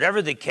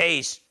Whatever the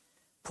case,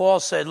 Paul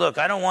said, look,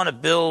 I don't want to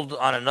build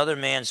on another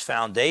man's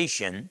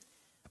foundation.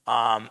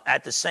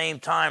 At the same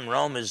time,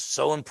 Rome is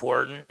so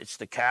important. It's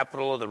the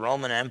capital of the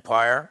Roman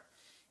Empire.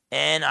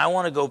 And I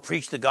want to go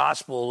preach the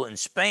gospel in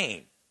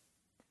Spain.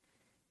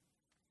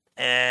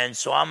 And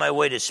so on my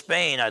way to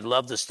Spain, I'd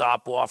love to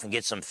stop off and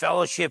get some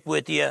fellowship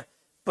with you,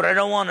 but I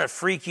don't want to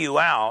freak you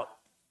out.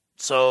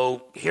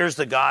 So here's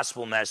the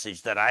gospel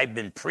message that I've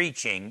been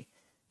preaching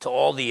to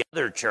all the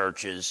other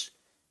churches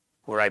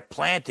where I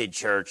planted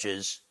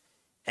churches.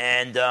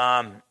 And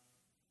I'm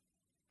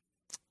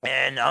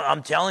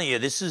telling you,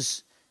 this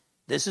is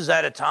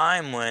at a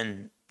time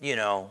when,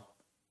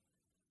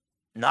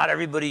 not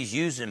everybody's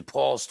using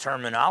Paul's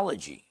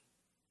terminology.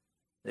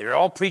 They're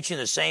all preaching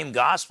the same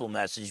gospel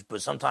message,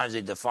 but sometimes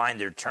they define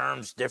their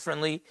terms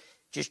differently.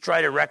 Just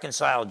try to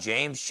reconcile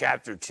James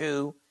chapter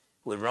 2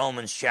 with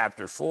Romans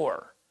chapter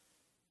 4.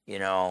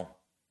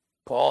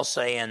 Paul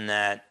saying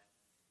that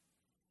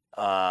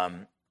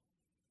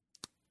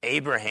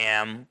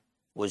Abraham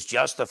was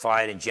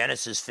justified in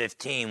Genesis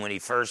 15 when he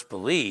first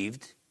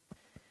believed.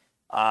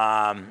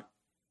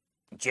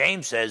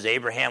 James says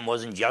Abraham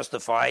wasn't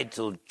justified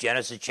till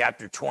Genesis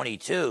chapter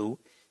 22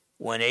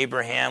 when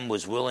Abraham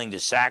was willing to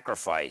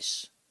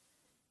sacrifice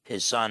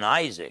his son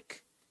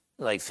Isaac,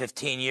 like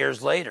 15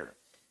 years later.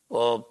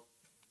 Well,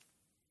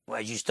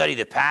 as you study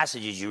the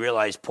passages, you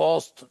realize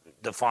Paul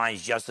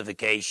defines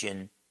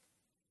justification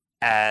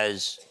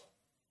as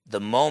the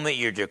moment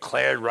you're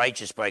declared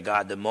righteous by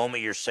God, the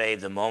moment you're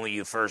saved, the moment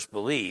you first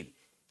believe.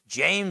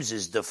 James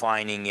is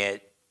defining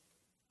it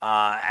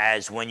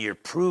as when you're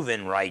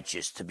proven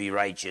righteous to be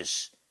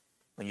righteous,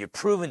 when you're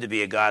proven to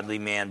be a godly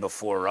man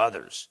before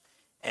others.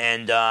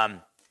 And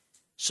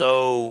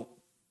so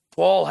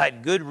Paul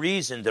had good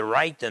reason to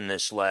write them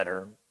this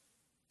letter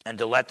and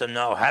to let them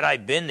know, had I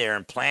been there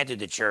and planted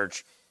the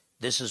church,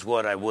 this is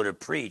what I would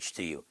have preached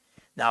to you.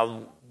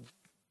 Now,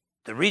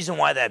 the reason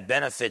why that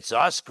benefits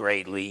us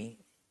greatly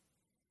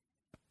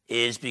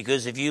is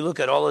because if you look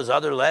at all his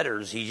other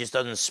letters, he just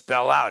doesn't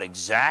spell out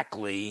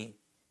exactly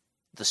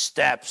the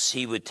steps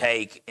he would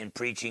take in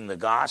preaching the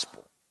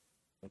gospel.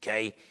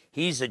 Okay?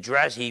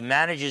 He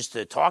manages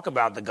to talk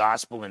about the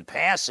gospel in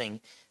passing,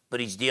 but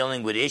he's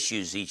dealing with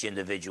issues each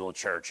individual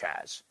church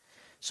has.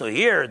 So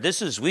here,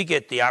 we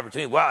get the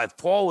opportunity. Well, if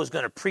Paul was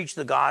going to preach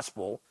the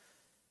gospel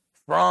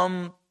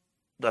from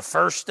the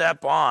first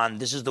step on,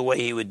 this is the way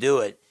he would do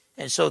it.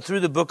 And so through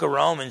the book of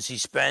Romans, he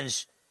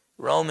spends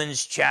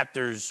Romans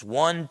chapters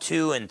 1,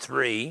 2, and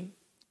 3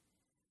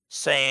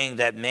 saying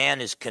that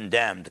man is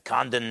condemned,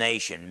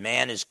 condemnation,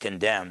 man is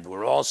condemned.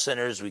 We're all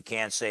sinners, we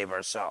can't save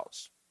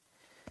ourselves.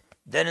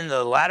 Then in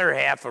the latter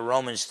half of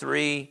Romans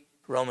 3,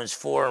 Romans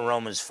 4, and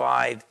Romans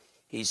 5,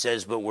 he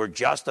says, but we're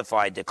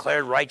justified,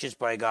 declared righteous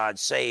by God,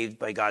 saved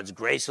by God's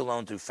grace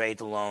alone, through faith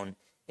alone,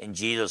 in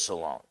Jesus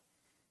alone.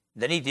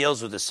 Then he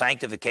deals with the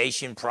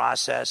sanctification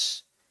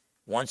process.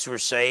 Once we're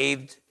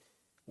saved,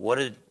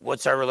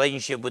 what's our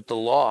relationship with the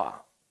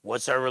law?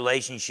 What's our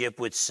relationship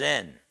with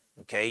sin?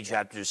 Okay,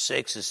 chapter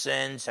 6 is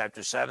sin,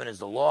 chapter 7 is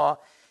the law.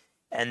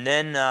 And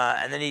then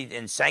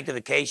in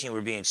sanctification,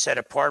 we're being set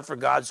apart for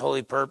God's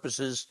holy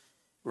purposes.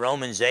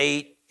 Romans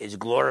 8 is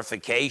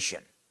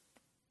glorification,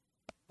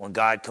 when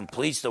God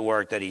completes the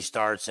work that he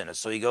starts in us.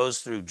 So he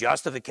goes through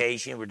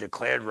justification. We're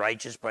declared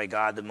righteous by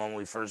God the moment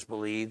we first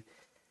believe.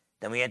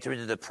 Then we enter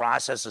into the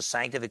process of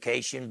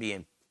sanctification,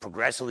 being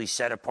progressively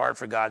set apart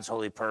for God's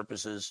holy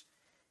purposes.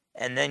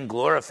 And then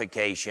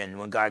glorification,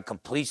 when God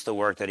completes the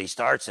work that he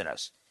starts in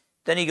us.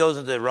 Then he goes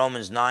into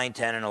Romans 9,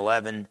 10, and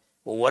 11.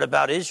 Well, what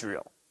about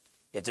Israel?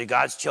 If they're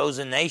God's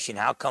chosen nation,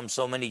 how come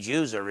so many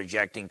Jews are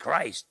rejecting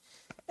Christ?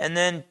 And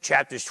then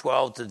chapters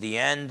 12 to the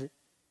end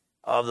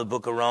of the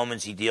book of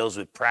Romans, he deals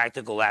with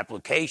practical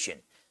application.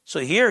 So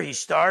here he's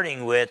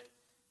starting with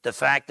the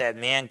fact that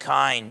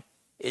mankind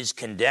is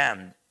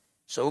condemned.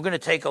 So we're going to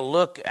take a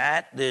look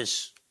at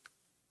this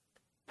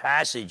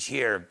passage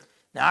here.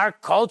 Now, our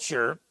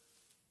culture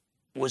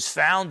was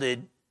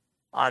founded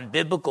on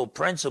biblical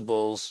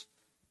principles,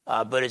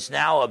 but it's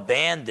now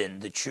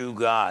abandoned the true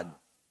God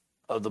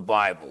of the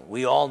Bible.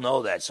 We all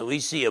know that. So we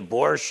see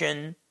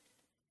abortion,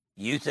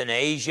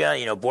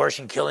 euthanasia,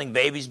 abortion, killing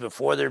babies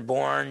before they're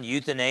born,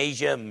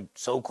 euthanasia,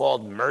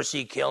 so-called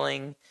mercy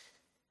killing,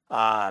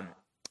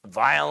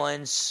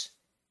 violence.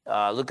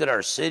 Look at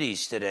our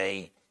cities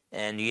today.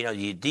 And,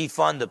 you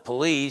defund the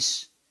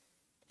police,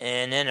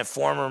 and then a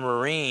former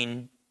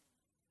Marine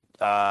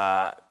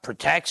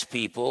protects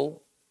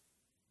people,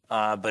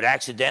 but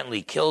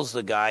accidentally kills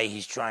the guy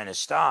he's trying to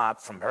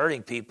stop from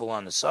hurting people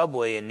on the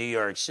subway in New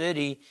York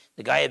City.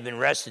 The guy had been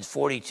arrested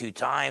 42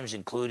 times,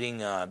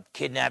 including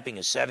kidnapping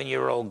a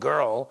 7-year-old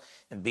girl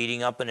and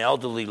beating up an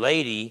elderly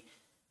lady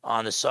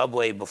on the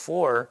subway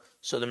before.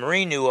 So the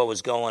Marine knew what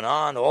was going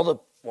on. All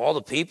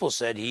the people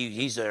said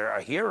he's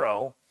a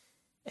hero,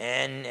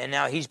 and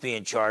now he's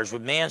being charged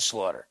with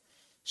manslaughter.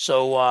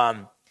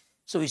 So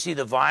we see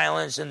the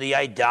violence and the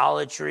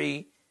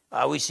idolatry.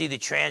 We see the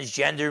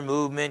transgender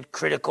movement,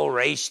 critical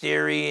race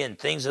theory, and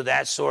things of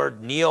that sort,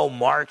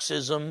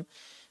 neo-Marxism,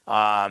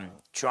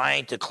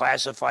 trying to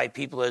classify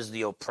people as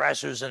the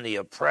oppressors and the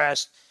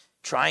oppressed,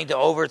 trying to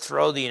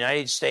overthrow the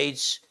United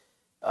States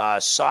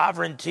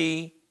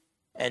sovereignty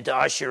and to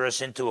usher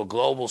us into a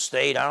global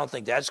state. I don't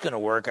think that's going to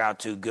work out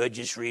too good.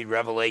 Just read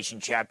Revelation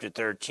chapter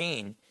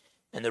 13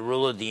 and the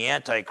rule of the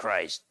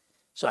Antichrist.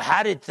 So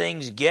how did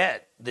things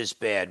get this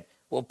bad?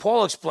 Well,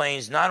 Paul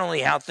explains not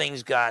only how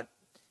things got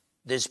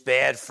this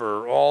bad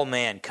for all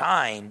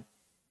mankind,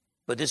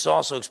 but this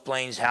also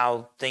explains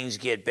how things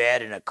get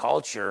bad in a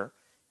culture,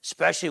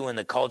 especially when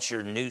the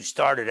culture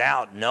started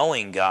out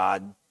knowing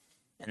God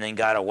and then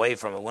got away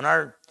from it. When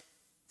our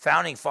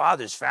founding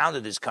fathers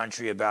founded this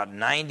country, about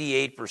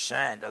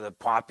 98% of the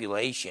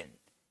population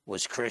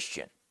was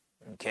Christian,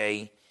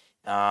 okay?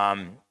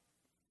 And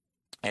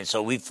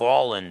so we've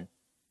fallen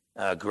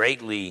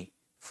greatly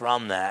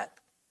from that.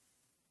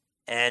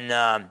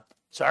 And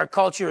so our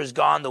culture has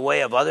gone the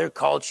way of other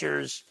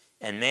cultures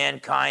and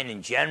mankind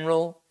in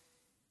general.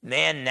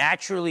 Man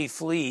naturally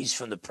flees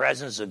from the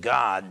presence of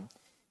God.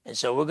 And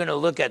so we're going to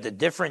look at the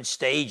different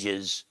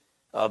stages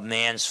of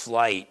man's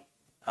flight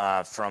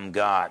from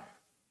God.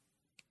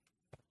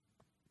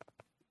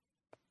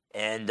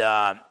 And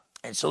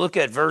so look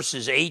at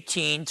verses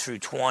 18 through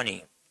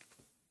 20.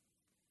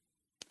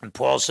 And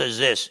Paul says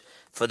this,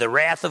 "For the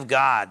wrath of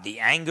God, the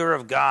anger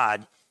of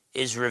God,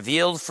 is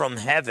revealed from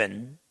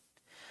heaven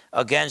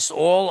against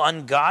all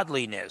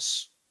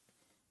ungodliness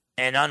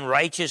and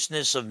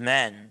unrighteousness of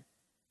men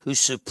who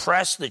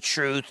suppress the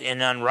truth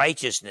in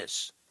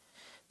unrighteousness,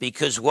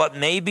 because what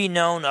may be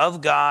known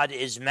of God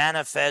is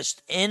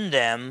manifest in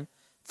them,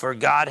 for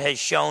God has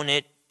shown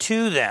it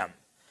to them.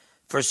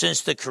 For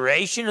since the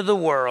creation of the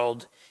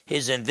world,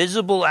 his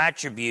invisible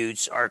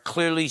attributes are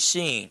clearly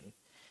seen,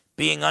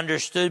 being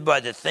understood by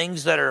the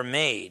things that are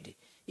made,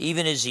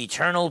 even his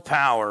eternal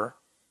power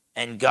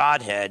and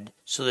Godhead,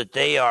 so that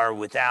they are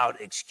without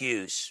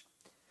excuse."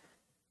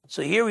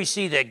 So here we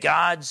see that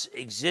God's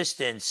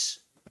existence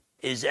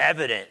is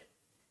evident.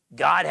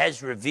 God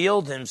has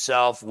revealed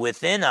himself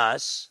within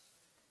us.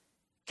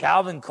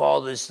 Calvin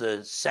called this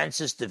the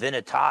sensus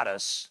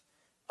divinitatis,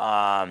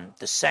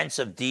 the sense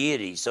of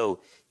deity. So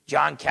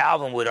John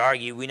Calvin would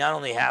argue we not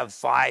only have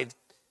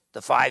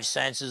the five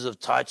senses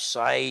of touch,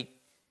 sight,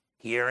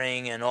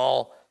 hearing, and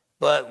all,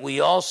 but we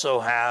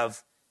also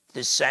have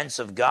this sense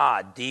of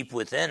God deep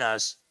within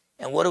us.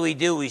 And what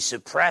do? We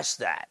suppress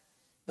that.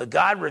 But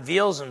God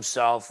reveals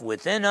himself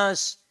within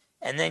us,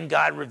 and then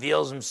God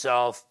reveals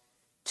himself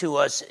to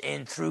us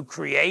through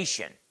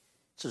creation.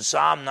 So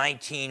Psalm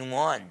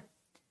 19:1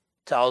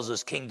 tells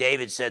us, King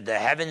David said, "The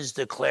heavens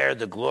declare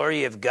the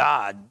glory of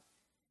God,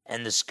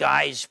 and the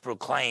skies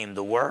proclaim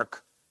the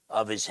work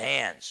of his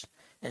hands."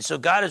 And so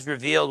God is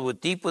revealed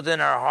deep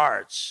within our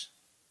hearts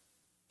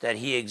that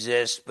he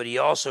exists, but he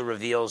also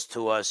reveals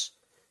to us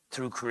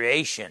through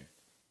creation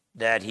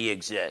that he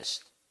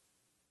exists.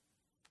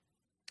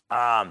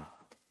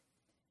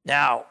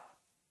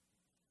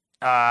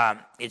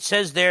 It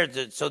says there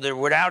that so they're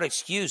without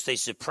excuse. They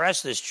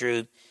suppress this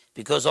truth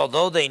because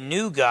although they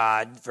knew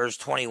God, verse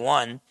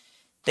 21,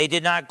 they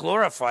did not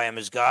glorify him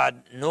as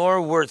God,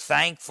 nor were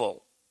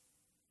thankful,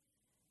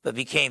 but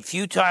became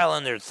futile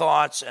in their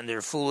thoughts, and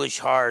their foolish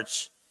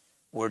hearts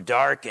were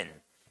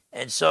darkened.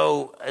 And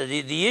so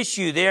the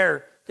issue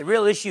there, the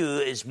real issue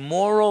is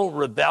moral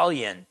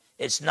rebellion.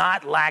 It's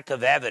not lack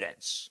of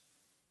evidence.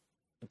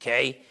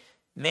 Okay?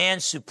 Man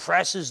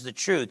suppresses the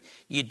truth.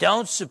 You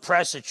don't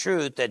suppress a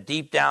truth that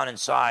deep down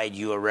inside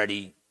you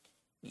already,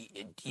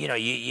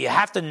 you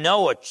have to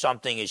know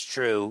something is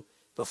true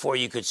before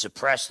you could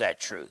suppress that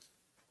truth.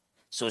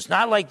 So it's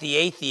not like the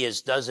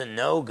atheist doesn't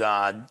know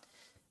God.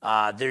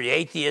 The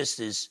atheist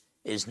is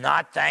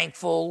not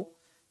thankful.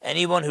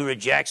 Anyone who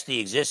rejects the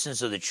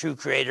existence of the true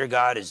creator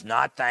God is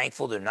not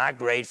thankful. They're not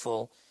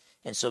grateful.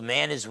 And so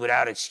man is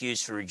without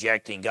excuse for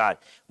rejecting God.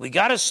 We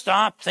got to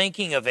stop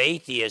thinking of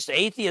atheists.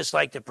 Atheists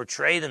like to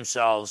portray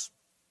themselves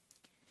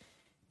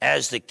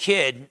as the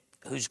kid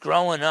who's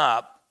growing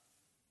up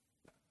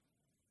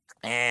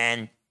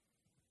and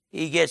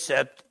he gets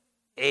up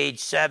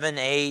age 7,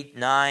 8,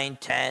 9,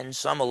 10,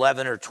 some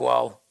 11 or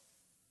 12,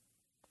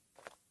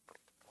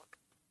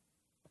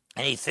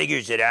 and he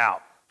figures it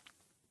out.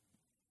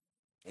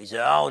 He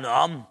said, "Oh,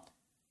 no,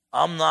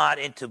 I'm not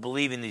into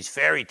believing these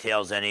fairy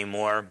tales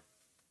anymore.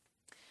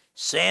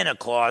 Santa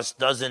Claus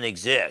doesn't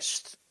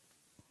exist.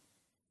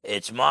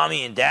 It's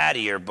mommy and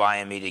daddy are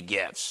buying me the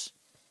gifts.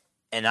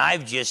 And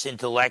I've just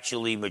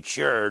intellectually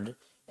matured,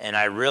 and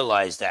I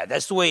realize that."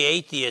 That's the way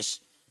atheists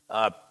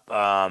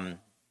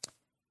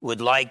would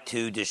like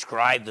to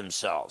describe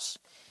themselves.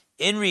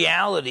 In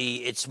reality,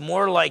 it's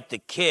more like the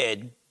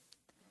kid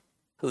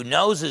who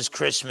knows his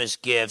Christmas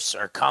gifts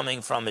are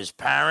coming from his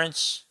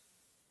parents,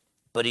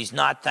 but he's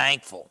not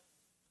thankful.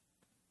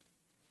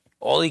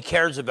 All he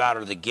cares about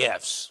are the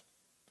gifts.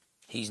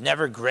 He's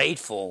never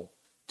grateful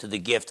to the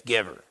gift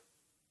giver,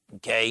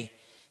 okay?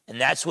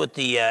 And that's what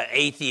the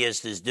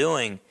atheist is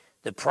doing.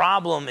 The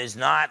problem is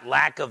not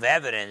lack of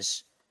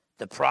evidence.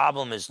 The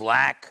problem is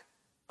lack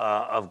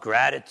of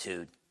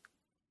gratitude.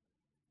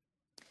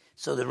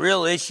 So the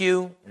real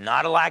issue,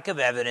 not a lack of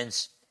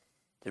evidence,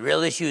 The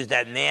real issue is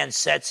that man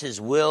sets his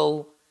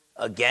will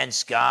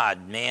against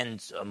God,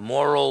 man's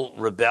moral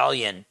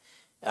rebellion.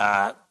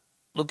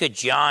 Look at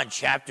John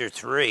chapter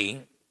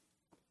 3,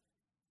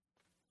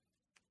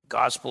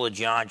 Gospel of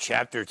John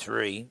chapter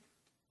 3.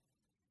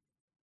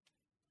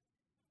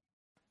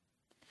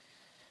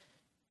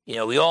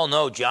 We all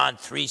know John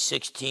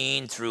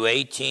 3:16 through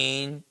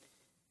 18.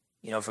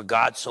 For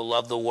God so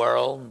loved the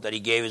world that he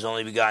gave his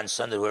only begotten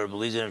Son, that whoever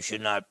believes in him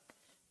should not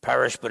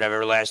perish but have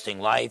everlasting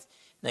life.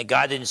 And that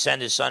God didn't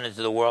send his Son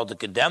into the world to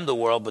condemn the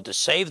world, but to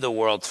save the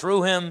world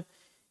through him.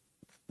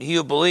 He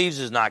who believes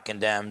is not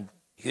condemned.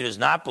 He who does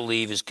not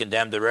believe is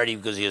condemned already,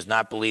 because he has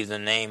not believed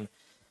in the name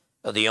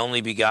of the only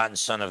begotten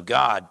Son of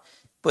God.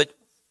 But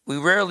we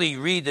rarely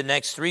read the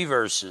next three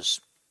verses.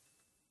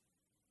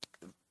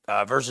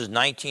 Verses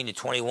 19 to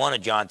 21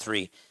 of John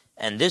 3.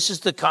 And this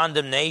is the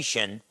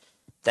condemnation,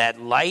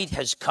 that light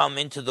has come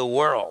into the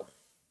world.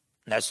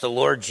 That's the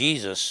Lord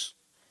Jesus.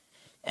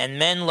 And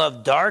men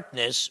love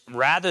darkness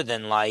rather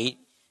than light,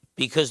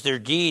 because their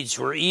deeds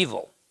were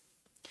evil.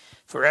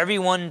 For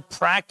everyone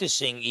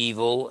practicing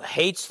evil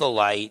hates the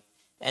light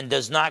and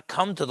does not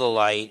come to the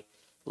light,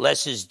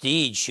 lest his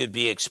deeds should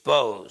be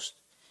exposed.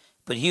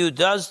 But he who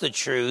does the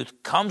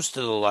truth comes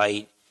to the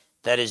light,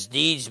 that his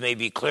deeds may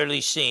be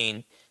clearly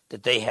seen,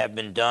 that they have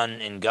been done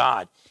in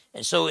God.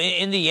 And so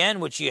in the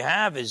end, what you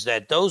have is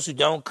that those who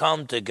don't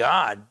come to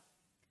God,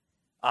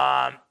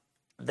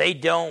 they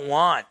don't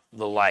want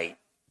the light.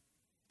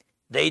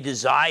 They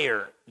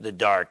desire the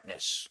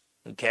darkness,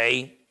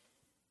 okay?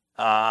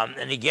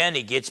 And again,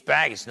 it gets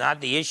back.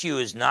 The issue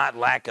is not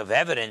lack of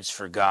evidence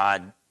for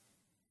God.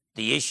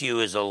 The issue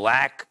is a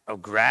lack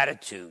of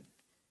gratitude.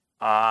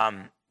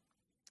 And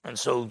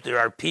so there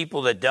are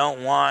people that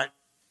don't want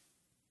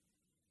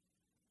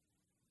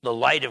the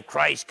light of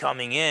Christ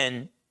coming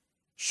in,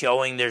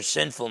 showing their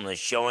sinfulness,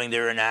 showing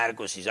their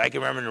inadequacies. I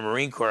can remember in the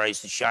Marine Corps, I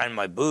used to shine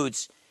my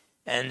boots,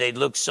 and they'd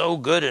look so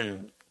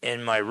good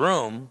in my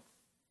room.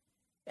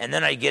 And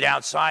then I'd get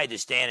outside to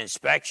stand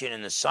inspection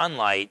in the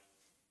sunlight,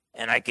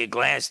 and I could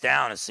glance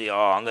down and see,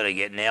 I'm going to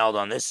get nailed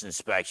on this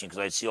inspection, because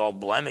I'd see all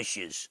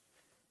blemishes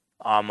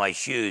on my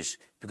shoes.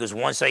 Because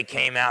once I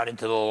came out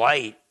into the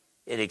light,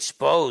 it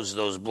exposed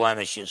those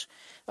blemishes.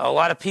 A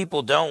lot of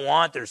people don't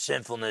want their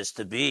sinfulness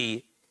to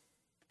be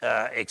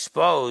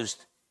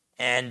exposed,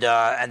 and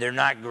they're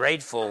not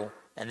grateful,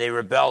 and they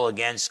rebel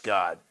against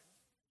God.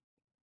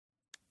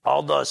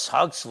 Aldous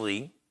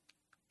Huxley,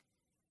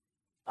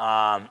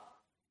 one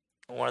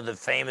of the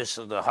famous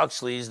of the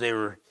Huxleys,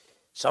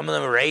 some of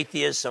them were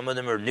atheists, some of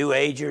them were New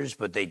Agers,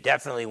 but they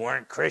definitely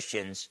weren't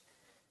Christians.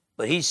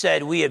 But he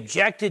said, we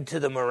objected to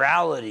the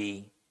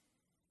morality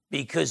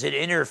because it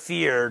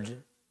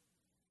interfered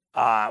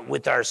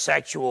with our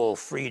sexual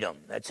freedom.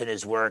 That's in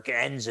his work,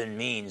 Ends and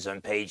Means, on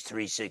page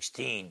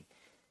 316.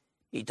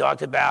 He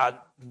talked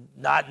about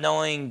not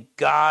knowing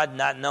God,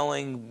 not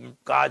knowing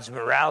God's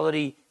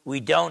morality. We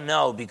don't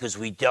know because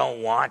we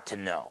don't want to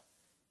know.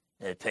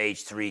 At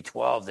page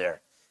 312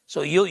 there.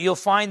 So you'll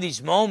find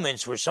these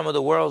moments where some of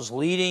the world's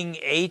leading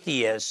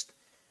atheists,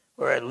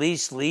 or at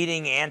least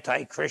leading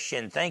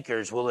anti-Christian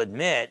thinkers, will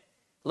admit,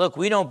 look,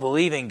 we don't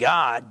believe in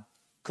God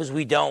because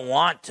we don't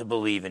want to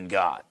believe in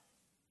God.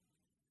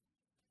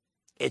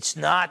 It's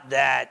not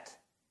that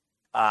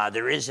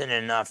there isn't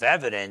enough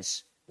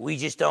evidence. We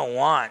just don't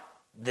want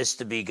this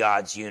to be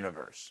God's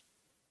universe.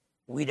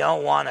 We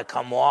don't want to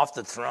come off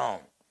the throne.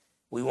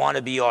 We want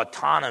to be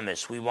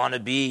autonomous. We want to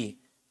be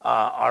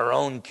our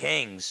own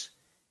kings.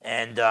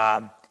 And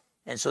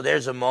so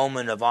there's a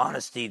moment of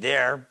honesty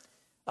there.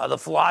 The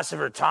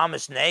philosopher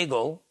Thomas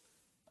Nagel,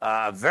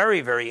 a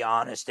very, very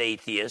honest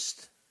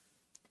atheist,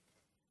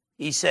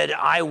 he said,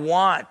 I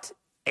want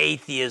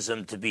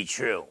atheism to be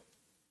true.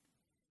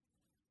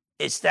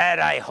 It's that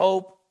I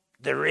hope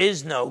there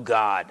is no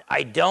God.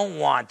 I don't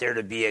want there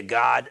to be a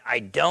God. I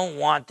don't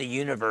want the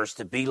universe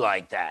to be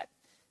like that.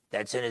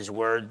 That's in his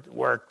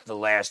work, The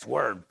Last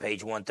Word,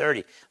 page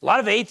 130. A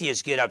lot of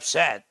atheists get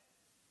upset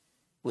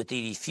with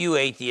the few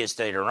atheists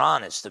that are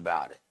honest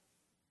about it.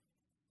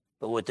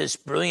 But what this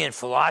brilliant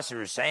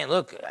philosopher is saying,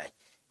 look,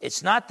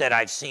 it's not that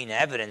I've seen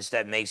evidence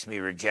that makes me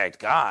reject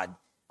God.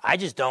 I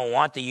just don't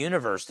want the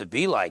universe to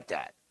be like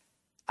that.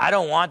 I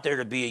don't want there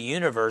to be a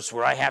universe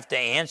where I have to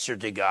answer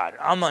to God.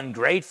 I'm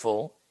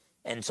ungrateful,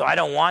 and so I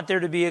don't want there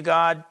to be a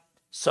God,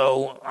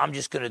 so I'm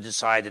just going to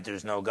decide that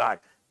there's no God.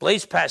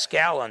 Blaise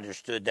Pascal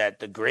understood that,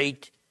 the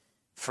great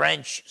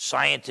French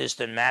scientist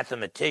and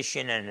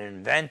mathematician and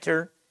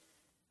inventor.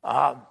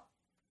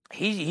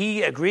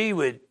 He agreed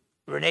with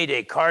René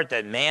Descartes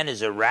that man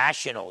is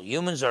irrational.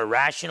 Humans are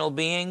rational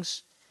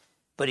beings,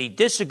 but he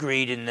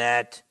disagreed in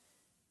that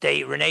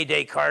René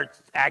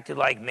Descartes acted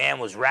like man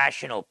was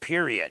rational,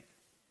 period.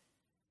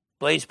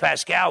 Blaise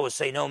Pascal would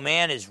say, no,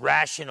 man is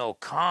rational,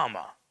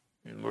 comma.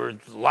 There a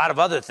lot of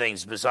other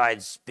things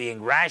besides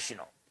being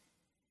rational.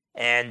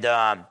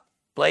 And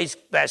Blaise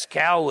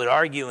Pascal would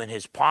argue in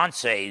his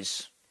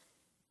Pensées,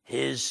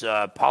 his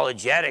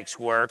apologetics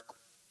work,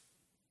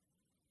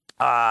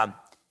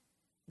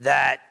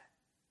 that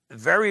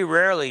very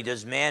rarely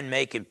does man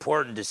make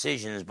important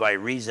decisions by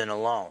reason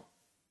alone.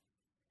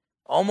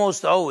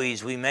 Almost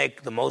always we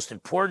make the most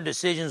important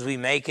decisions we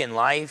make in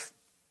life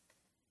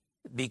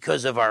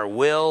because of our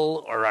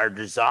will or our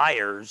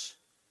desires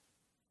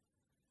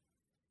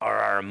or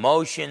our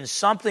emotions,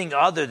 something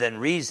other than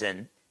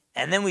reason,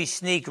 and then we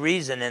sneak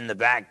reason in the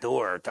back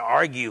door to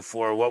argue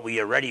for what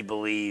we already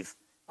believe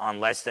on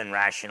less than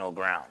rational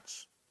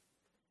grounds.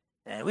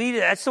 And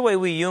that's the way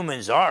we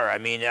humans are. I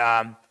mean,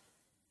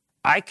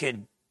 I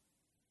could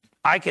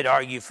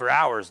argue for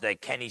hours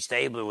that Kenny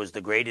Stabler was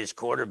the greatest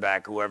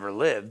quarterback who ever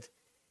lived,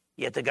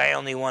 yet the guy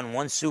only won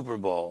one Super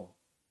Bowl.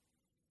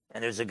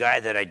 And there's a guy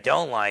that I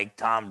don't like,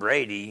 Tom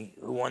Brady,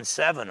 who won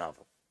 7 of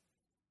them.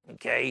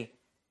 Okay?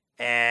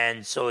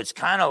 And so it's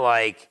kind of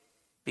like,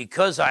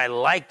 because I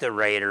like the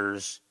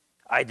Raiders,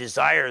 I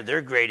desire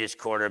their greatest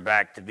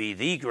quarterback to be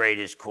the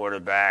greatest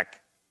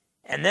quarterback,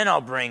 and then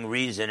I'll bring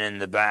reason in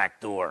the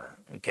back door,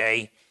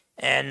 okay?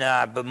 And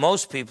but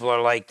most people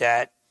are like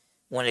that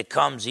when it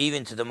comes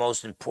even to the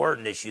most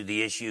important issue,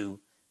 the issue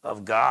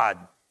of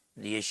God,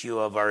 the issue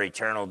of our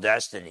eternal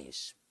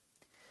destinies.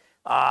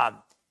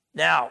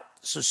 Now,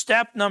 so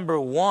step number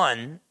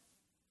 1,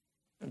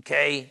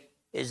 okay,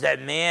 is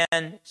that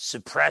man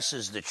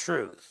suppresses the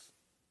truth,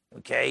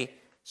 okay?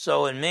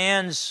 So in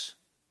man's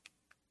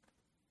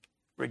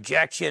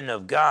rejection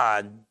of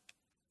God,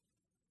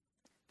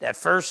 that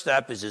first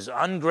step is his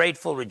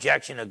ungrateful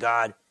rejection of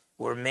God,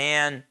 where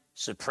man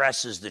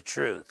suppresses the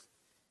truth.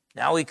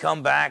 Now we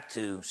come back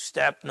to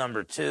step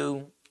number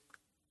 2,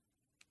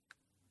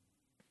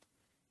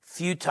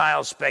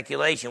 futile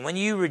speculation. When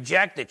you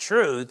reject the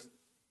truth,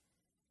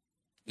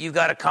 you've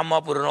got to come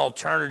up with an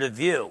alternative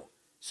view.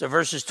 So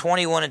verses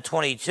 21 and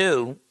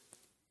 22,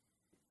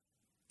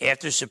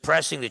 after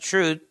suppressing the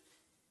truth,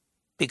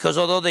 because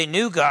although they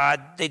knew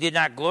God, they did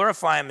not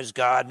glorify him as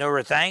God, nor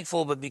were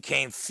thankful, but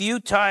became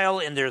futile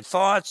in their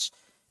thoughts,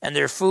 and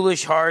their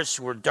foolish hearts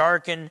were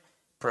darkened.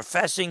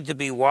 Professing to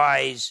be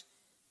wise,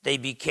 they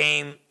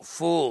became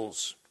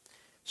fools.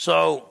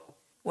 So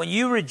when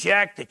you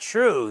reject the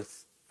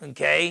truth,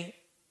 okay,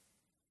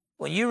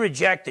 when you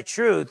reject the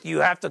truth,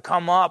 you have to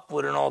come up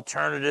with an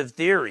alternative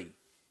theory.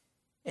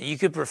 And you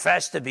could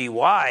profess to be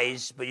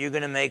wise, but you're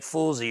going to make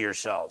fools of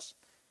yourselves.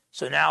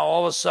 So now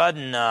all of a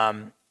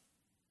sudden,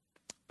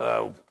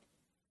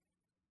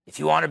 if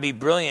you want to be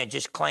brilliant,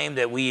 just claim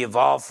that we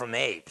evolved from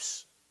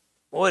apes.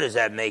 Boy, does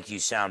that make you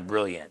sound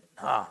brilliant,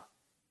 huh?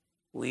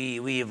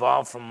 We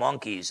evolved from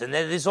monkeys. And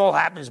then this all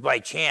happens by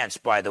chance,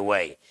 by the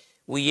way.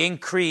 We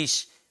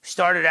first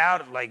started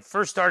out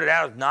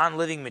as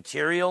non-living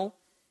material,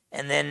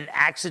 and then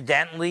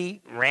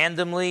accidentally,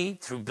 randomly,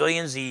 through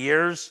billions of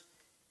years,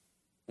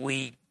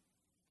 we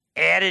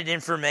added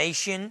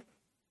information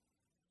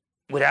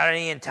without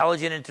any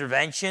intelligent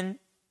intervention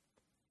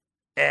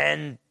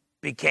and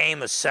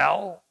became a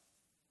cell,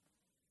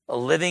 a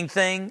living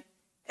thing,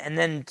 and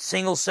then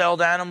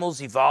single-celled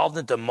animals evolved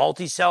into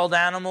multi-celled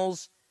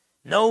animals.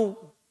 No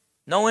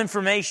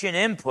information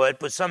input,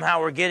 but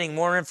somehow we're getting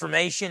more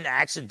information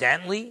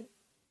accidentally.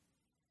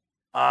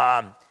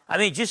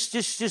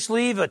 Just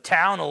leave a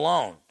town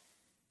alone.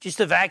 Just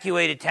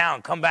evacuate a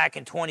town, come back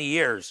in 20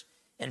 years,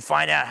 and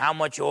find out how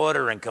much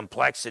order and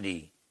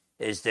complexity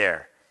is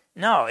there.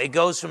 No, it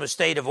goes from a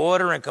state of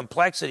order and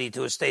complexity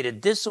to a state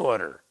of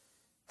disorder.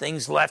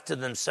 Things left to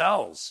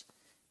themselves.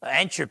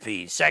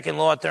 Entropy, second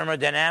law of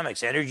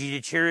thermodynamics, energy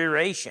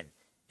deterioration.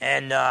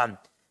 And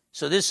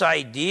so this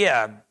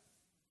idea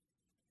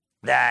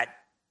that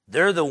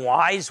they're the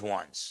wise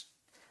ones.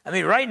 I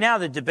mean, right now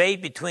the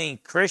debate between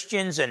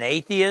Christians and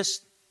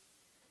atheists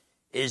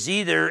is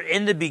either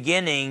in the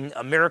beginning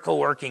a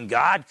miracle-working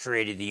God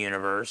created the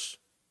universe,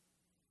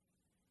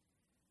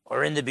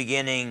 or in the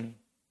beginning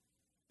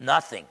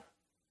nothing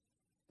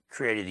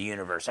created the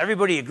universe.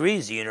 Everybody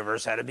agrees the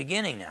universe had a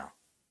beginning now.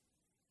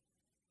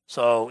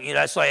 So,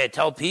 that's why I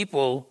tell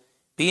people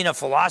being a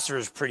philosopher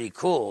is pretty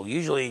cool.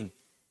 Usually,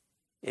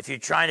 if you're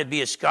trying to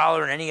be a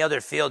scholar in any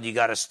other field, you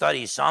got to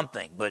study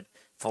something. But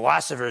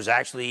philosophers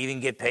actually even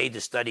get paid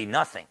to study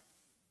nothing.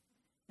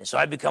 And so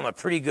I've become a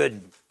pretty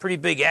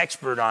big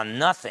expert on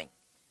nothing.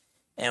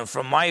 And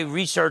from my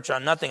research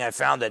on nothing, I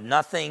found that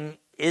nothing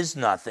is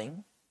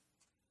nothing.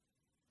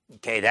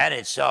 Okay, that in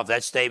itself,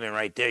 that statement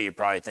right there, you're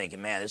probably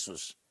thinking, man, this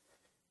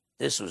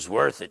was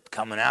worth it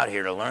coming out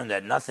here to learn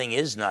that nothing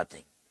is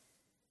nothing.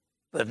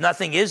 But if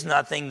nothing is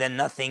nothing, then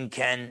nothing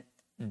can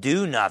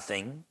do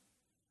nothing.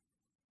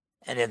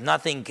 And if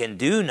nothing can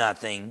do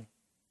nothing,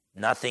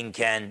 nothing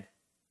can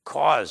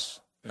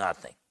cause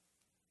nothing.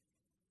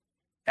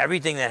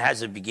 Everything that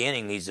has a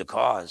beginning needs a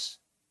cause.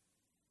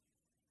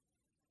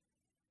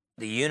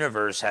 The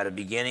universe had a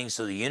beginning,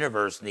 so the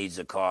universe needs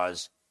a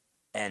cause,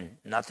 and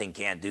nothing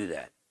can't do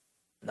that.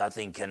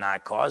 Nothing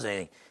cannot cause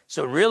anything.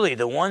 So really,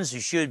 the ones who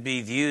should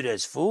be viewed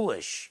as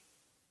foolish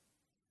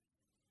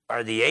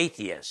are the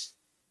atheists.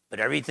 But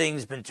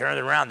everything's been turned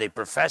around. They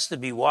profess to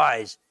be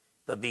wise,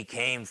 but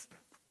became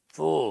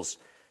fools.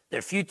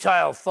 Their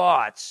futile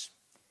thoughts,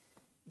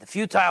 the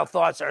futile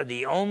thoughts are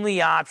the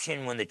only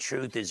option when the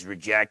truth is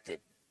rejected.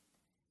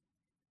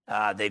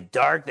 They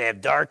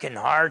have darkened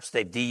hearts.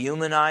 They've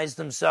dehumanized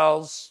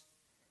themselves.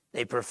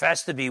 They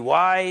profess to be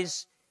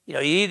wise. You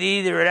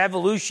either at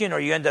evolution or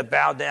you end up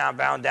bound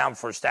down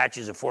for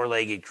statues of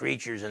four-legged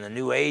creatures in the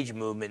New Age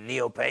movement,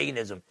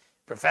 neo-paganism.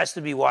 Profess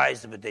to be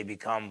wise, but they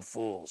become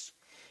fools.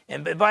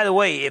 And by the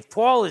way, if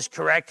Paul is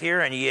correct here,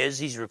 and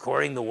he's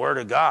recording the Word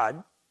of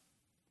God,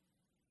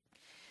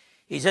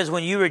 he says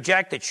when you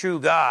reject the true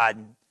God,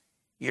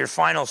 your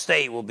final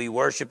state will be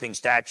worshiping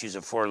statues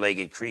of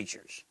four-legged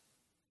creatures.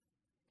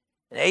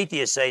 And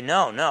atheists say,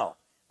 no,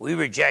 we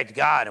reject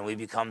God and we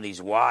become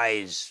these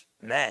wise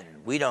men.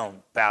 We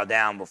don't bow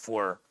down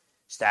before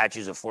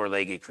statues of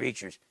four-legged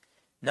creatures.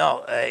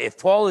 No, if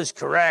Paul is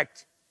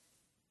correct,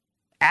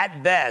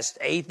 at best,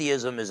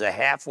 atheism is a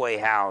halfway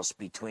house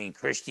between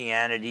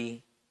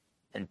Christianity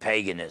and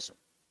paganism.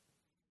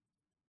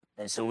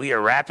 And so we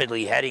are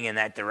rapidly heading in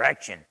that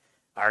direction.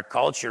 Our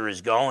culture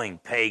is going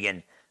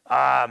pagan.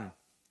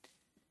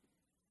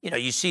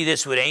 You see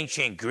this with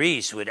ancient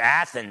Greece, with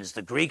Athens.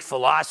 The Greek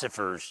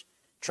philosophers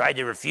tried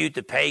to refute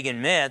the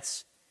pagan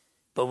myths,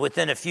 but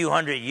within a few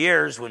hundred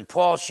years, when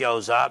Paul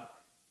shows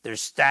up,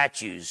 there's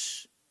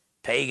statues,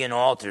 pagan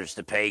altars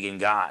to pagan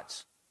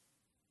gods.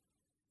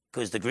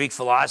 Because the Greek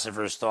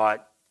philosophers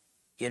thought,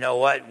 you know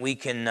what,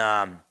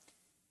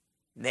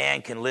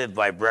 man can live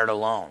by bread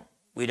alone.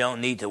 We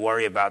don't need to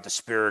worry about the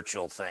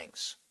spiritual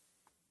things.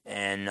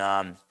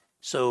 And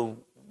so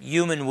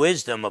human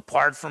wisdom,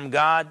 apart from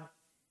God,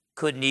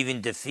 couldn't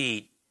even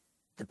defeat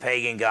the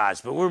pagan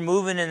gods. But we're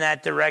moving in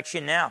that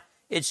direction now.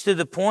 It's to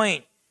the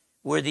point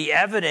where the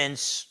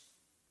evidence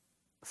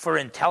for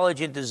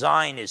intelligent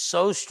design is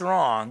so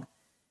strong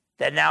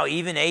that now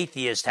even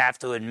atheists have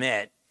to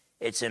admit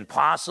it's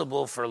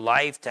impossible for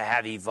life to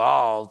have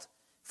evolved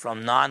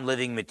from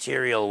non-living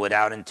material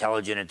without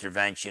intelligent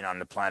intervention on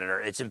the planet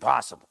Earth. It's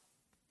impossible.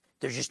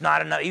 There's just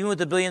not enough, even with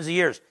the billions of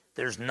years,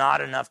 there's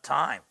not enough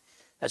time.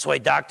 That's why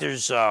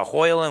Doctors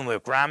Hoyle and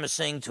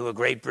Wickramasinghe, two of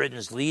Great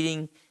Britain's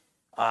leading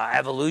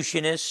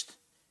evolutionists,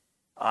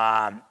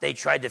 they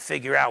tried to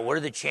figure out what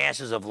are the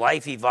chances of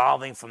life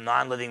evolving from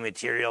non-living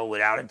material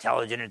without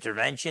intelligent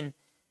intervention.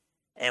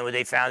 And what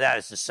they found out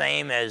is the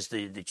same as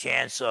the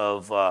chance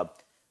of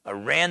a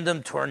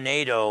random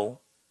tornado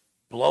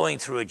blowing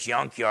through a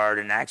junkyard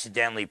and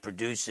accidentally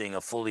producing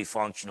a fully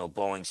functional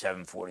Boeing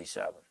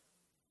 747.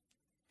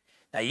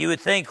 Now, you would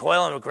think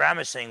Hoyle and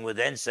Wickramasinghe would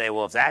then say,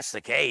 well, if that's the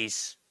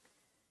case,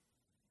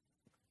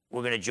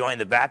 we're going to join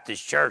the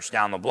Baptist church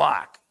down the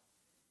block.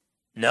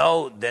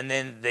 No,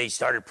 then they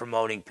started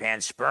promoting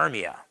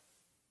panspermia.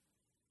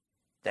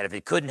 That if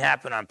it couldn't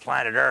happen on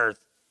planet Earth,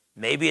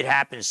 maybe it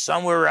happened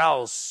somewhere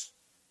else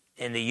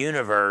in the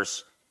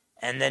universe,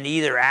 and then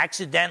either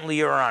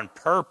accidentally or on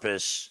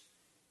purpose,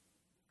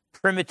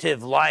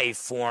 primitive life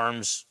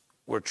forms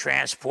were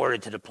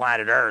transported to the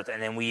planet Earth,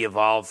 and then we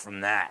evolved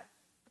from that,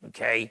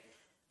 okay?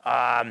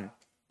 And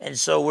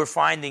so we're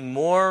finding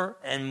more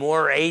and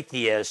more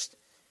atheists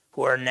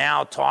who are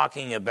now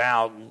talking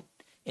about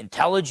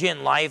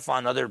intelligent life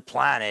on other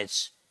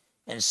planets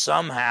and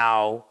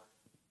somehow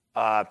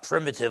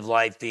primitive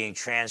life being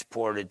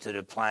transported to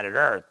the planet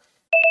Earth.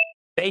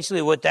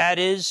 Basically what that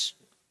is,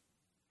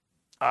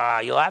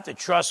 you'll have to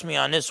trust me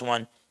on this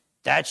one,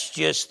 that's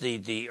just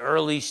the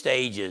early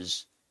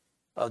stages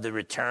of the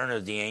return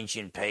of the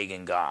ancient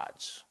pagan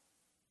gods,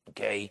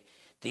 okay?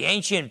 The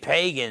ancient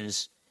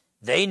pagans,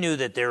 they knew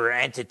that there were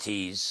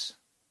entities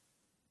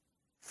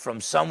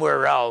from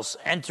somewhere else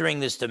entering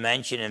this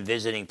dimension and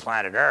visiting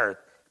planet Earth,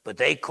 but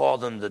they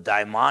called them the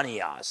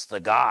daimonios, the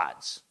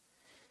gods.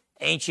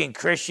 Ancient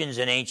Christians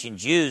and ancient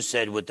Jews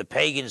said what the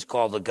pagans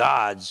call the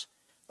gods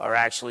are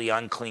actually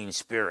unclean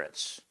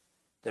spirits.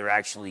 They're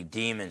actually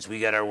demons. We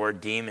got our word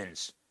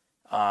demons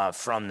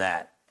from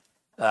that.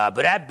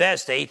 But at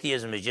best,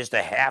 atheism is just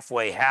a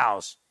halfway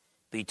house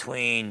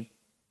between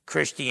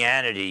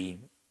Christianity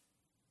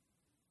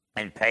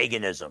and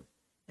paganism.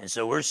 And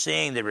so we're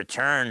seeing the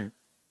return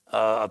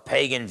of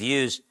pagan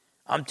views.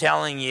 I'm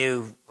telling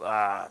you,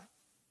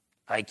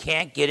 I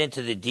can't get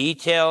into the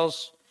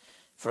details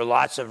for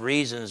lots of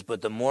reasons,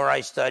 but the more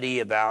I study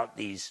about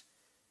these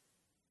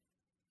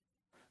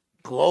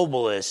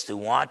globalists who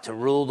want to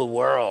rule the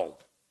world,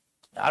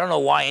 I don't know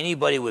why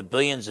anybody with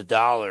billions of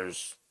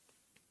dollars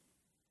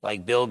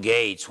like Bill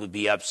Gates would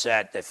be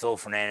upset that Phil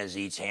Fernandez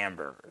eats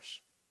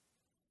hamburgers.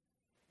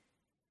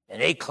 And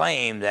they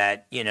claim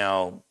that,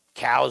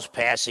 cows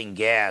passing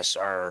gas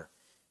are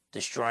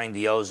destroying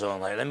the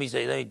ozone layer. Let me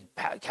say,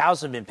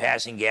 cows have been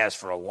passing gas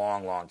for a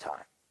long, long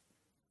time.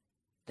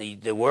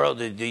 The world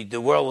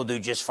will do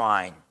just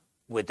fine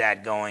with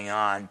that going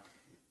on.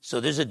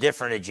 So there's a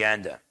different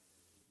agenda.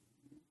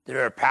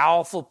 There are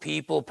powerful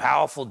people,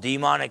 powerful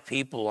demonic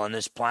people on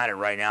this planet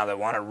right now that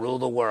want to rule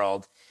the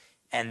world.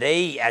 And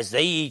as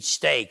they eat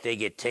steak, they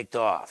get ticked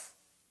off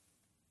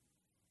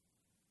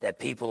that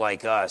people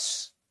like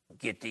us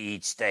get to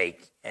eat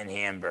steak and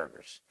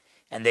hamburgers.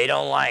 And they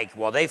don't like,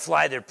 while they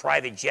fly their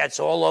private jets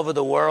all over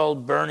the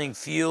world burning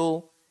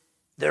fuel,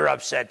 they're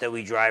upset that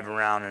we drive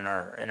around in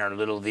our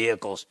little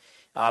vehicles.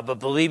 But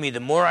believe me, the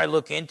more I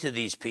look into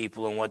these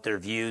people and what their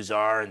views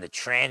are, and the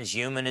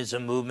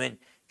transhumanism movement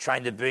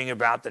trying to bring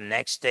about the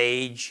next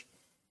stage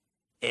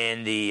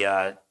in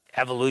the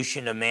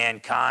evolution of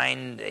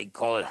mankind, they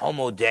call it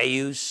Homo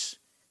Deus,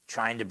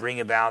 trying to bring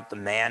about the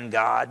man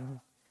God,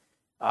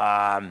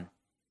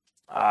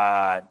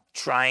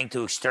 trying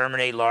to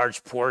exterminate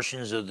large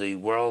portions of the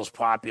world's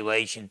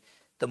population.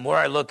 The more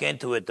I look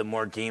into it, the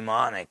more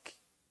demonic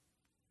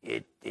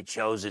it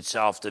shows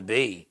itself to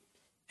be.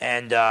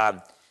 And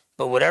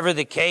but whatever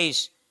the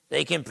case,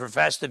 they can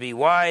profess to be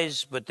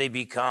wise, but they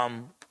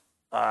become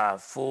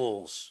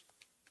fools.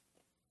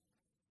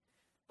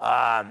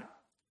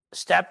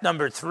 Step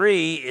number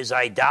 3 is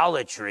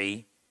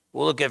idolatry.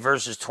 We'll look at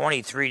verses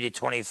 23 to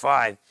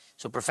 25.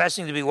 So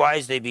professing to be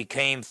wise, they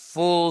became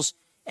fools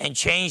and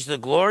changed the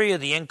glory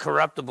of the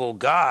incorruptible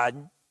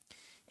God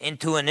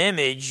into an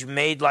image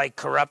made like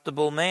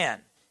corruptible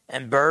man,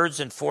 and birds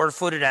and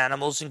four-footed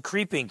animals and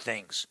creeping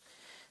things.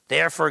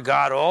 Therefore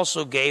God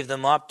also gave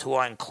them up to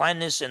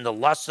uncleanness in the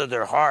lust of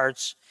their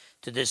hearts,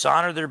 to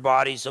dishonor their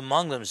bodies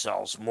among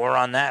themselves. More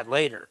on that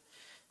later.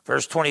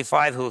 Verse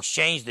 25, who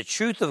exchanged the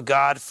truth of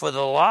God for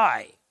the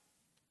lie,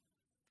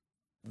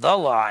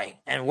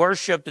 and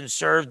worshipped and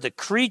served the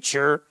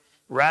creature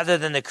rather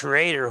than the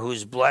Creator, who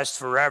is blessed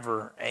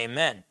forever.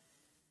 Amen.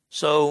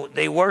 So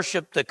they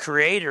worship the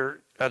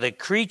Creator, or the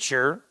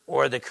creature,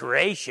 or the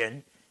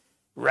creation,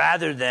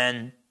 rather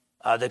than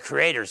the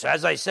Creator. So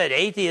as I said,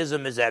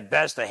 atheism is at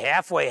best a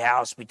halfway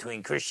house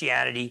between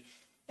Christianity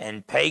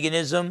and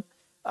paganism.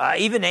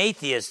 Even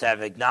atheists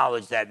have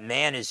acknowledged that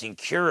man is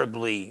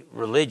incurably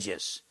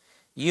religious.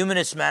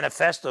 Humanist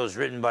Manifestos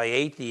written by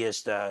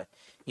atheists,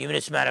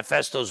 Humanist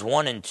Manifestos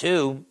 1 and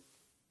 2,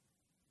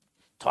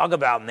 talk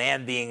about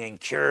man being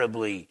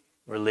incurably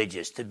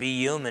religious. To be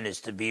human is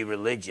to be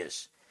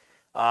religious.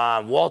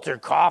 Walter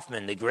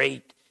Kaufmann, the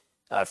great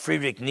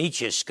Friedrich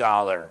Nietzsche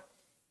scholar,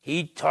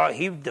 he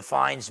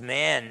defines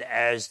man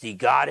as the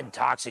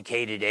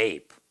God-intoxicated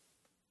ape.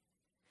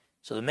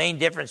 So the main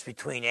difference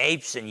between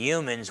apes and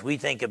humans, we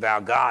think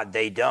about God,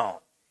 they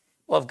don't.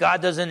 Well, if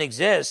God doesn't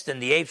exist, then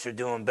the apes are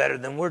doing better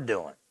than we're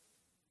doing.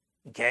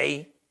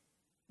 Okay?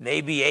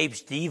 Maybe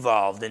apes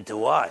devolved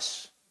into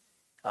us.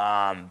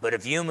 But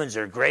if humans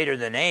are greater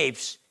than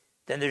apes,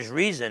 then there's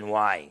reason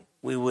why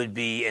we would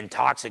be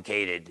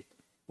intoxicated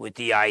with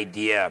the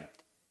idea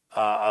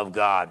of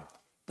God.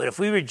 But if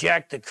we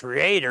reject the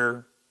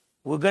Creator,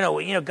 we're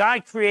going to,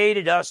 God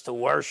created us to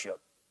worship.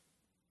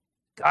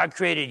 God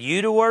created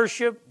you to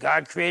worship.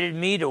 God created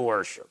me to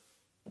worship.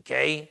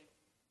 Okay?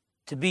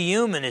 To be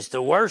human is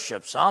to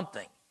worship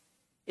something.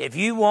 If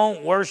you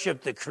won't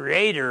worship the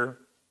Creator,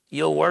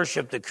 you'll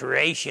worship the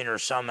creation or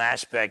some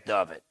aspect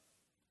of it.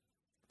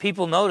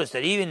 People notice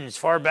that even as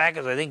far back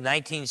as, I think,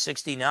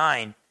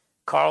 1969,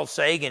 Carl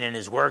Sagan in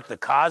his work, The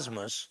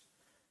Cosmos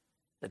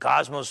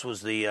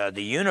was the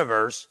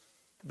universe.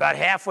 About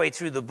halfway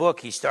through the book,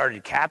 he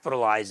started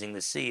capitalizing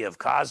the C of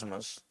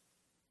cosmos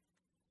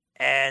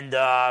and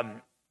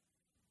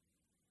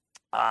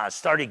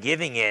started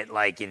giving it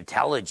like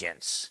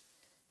intelligence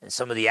and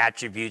some of the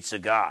attributes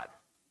of God.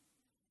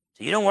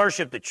 So you don't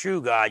worship the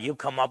true God, you'll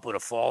come up with a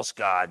false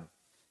God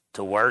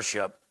to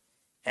worship.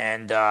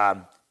 And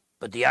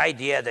but the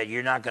idea that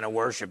you're not going to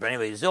worship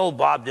anybody, this old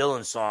Bob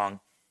Dylan song,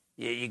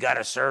 you got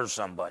to serve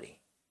somebody.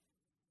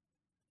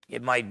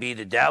 It might be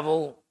the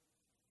devil,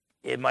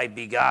 it might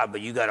be God,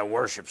 but you got to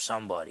worship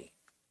somebody.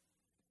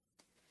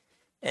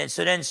 And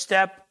so then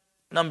step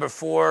number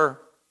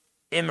 4,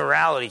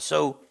 immorality.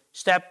 So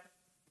step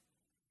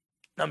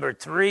number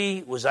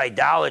 3 was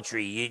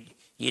idolatry.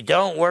 You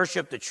don't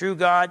worship the true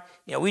God.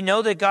 We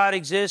know that God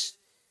exists,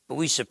 but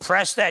we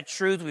suppress that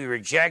truth. We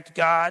reject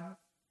God.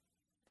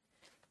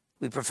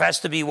 We profess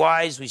to be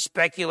wise. We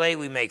speculate.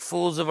 We make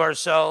fools of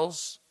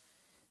ourselves.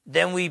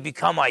 Then we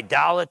become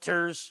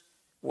idolaters,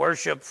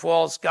 worship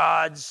false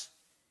gods,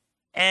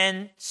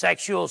 and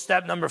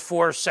step number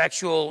 4,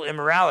 sexual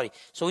immorality.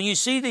 So when you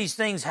see these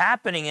things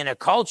happening in a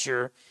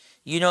culture,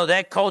 you know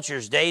that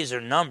culture's days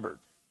are numbered,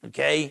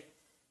 okay?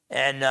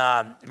 And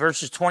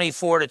verses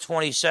 24 to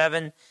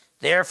 27,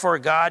 therefore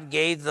God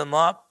gave them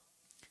up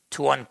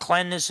to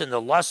uncleanness in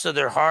the lusts of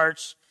their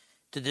hearts,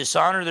 to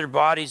dishonor their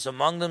bodies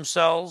among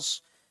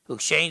themselves, who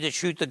exchanged the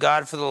truth of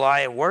God for the lie,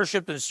 and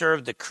worshiped and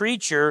served the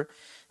creature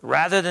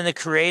rather than the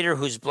Creator,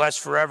 who's blessed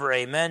forever.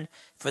 Amen.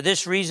 For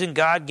this reason,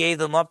 God gave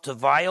them up to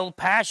vile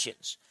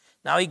passions.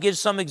 Now he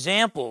gives some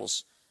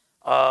examples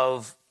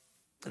of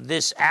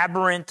this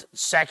aberrant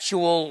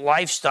sexual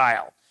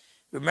lifestyle.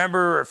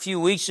 Remember a few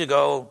weeks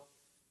ago,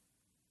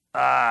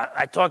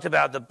 I talked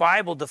about the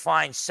Bible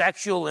defines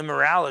sexual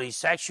immorality,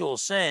 sexual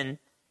sin,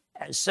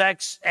 as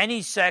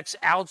any sex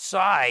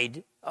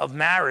outside of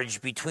marriage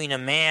between a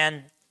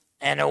man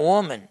and a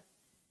woman.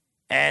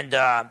 And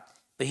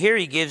but here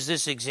he gives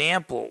this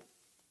example.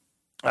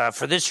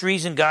 For this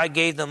reason, God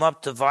gave them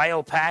up to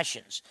vile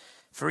passions.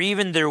 For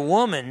even their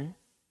woman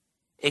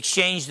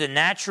exchanged the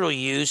natural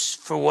use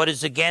for what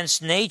is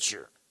against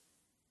nature.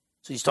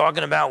 So he's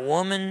talking about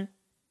woman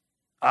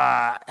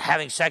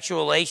having sexual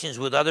relations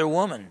with other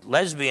women,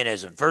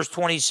 lesbianism. Verse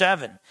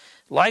 27,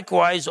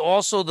 likewise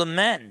also the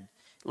men,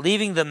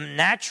 leaving the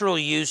natural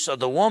use of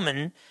the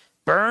woman,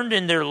 burned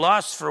in their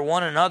lust for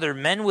one another,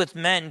 men with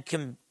men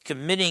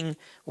committing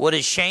what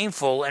is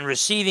shameful and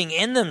receiving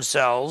in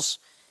themselves,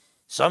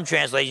 some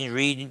translations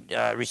read,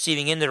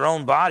 receiving in their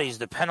own bodies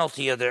the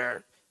penalty of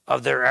their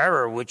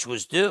error, which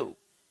was due.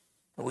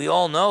 We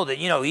all know that,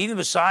 even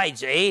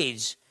besides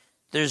AIDS,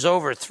 there's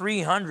over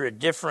 300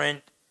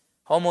 different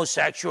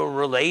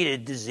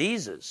homosexual-related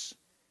diseases.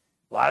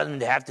 A lot of them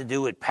have to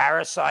do with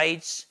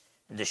parasites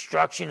and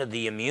destruction of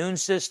the immune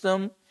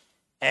system.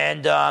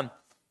 And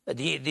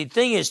the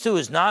thing is, too,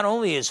 is not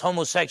only is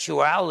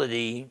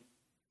homosexuality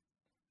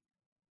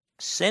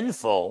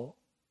sinful,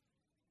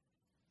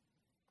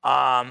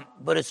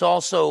 but it's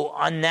also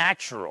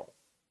unnatural.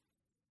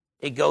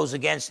 It goes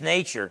against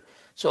nature.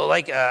 So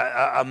like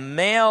a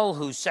male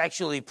who's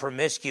sexually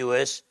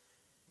promiscuous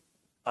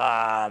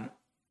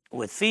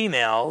with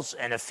females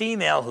and a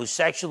female who's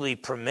sexually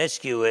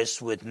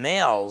promiscuous with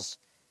males,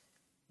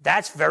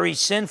 that's very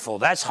sinful.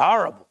 That's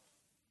horrible.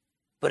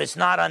 But it's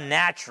not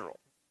unnatural.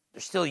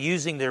 They're still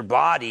using their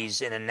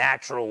bodies in a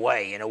natural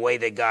way, in a way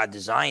that God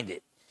designed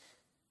it.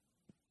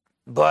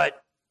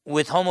 But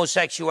with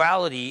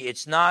homosexuality,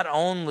 it's not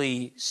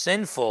only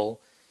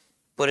sinful,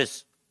 but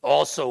it's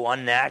also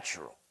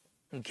unnatural.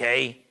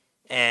 Okay?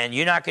 And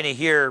you're not going to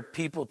hear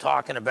people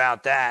talking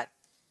about that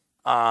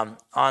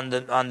on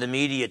the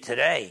media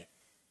today.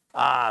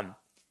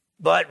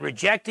 But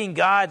rejecting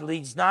God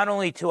leads not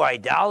only to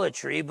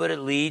idolatry, but it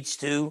leads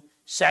to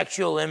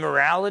sexual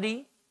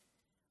immorality.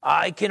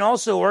 It can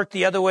also work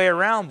the other way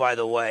around, by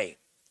the way.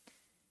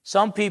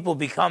 Some people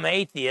become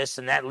atheists,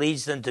 and that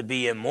leads them to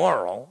be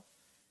immoral.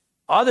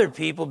 Other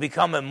people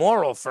become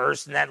immoral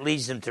first, and that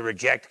leads them to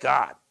reject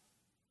God.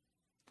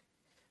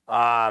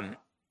 I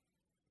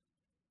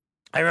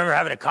remember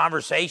having a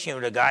conversation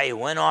with a guy who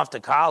went off to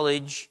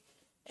college,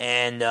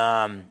 and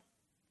I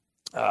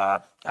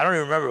don't even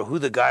remember who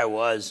the guy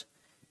was.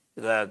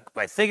 I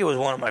think it was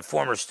one of my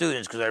former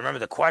students, because I remember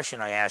the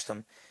question I asked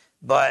him.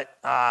 But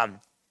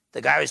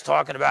the guy was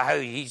talking about how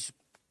he's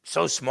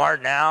so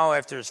smart now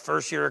after his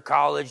first year of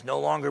college, no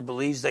longer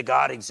believes that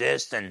God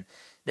exists, and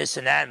this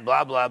and that, and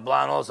blah, blah,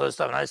 blah, and all this other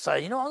stuff. And I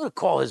decided, I'm going to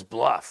call his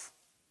bluff.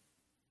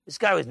 This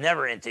guy was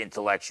never into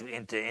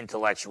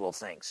intellectual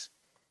things.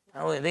 I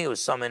don't even think it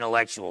was some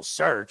intellectual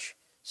search.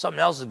 Something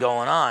else is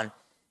going on.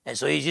 And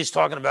so he's just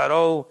talking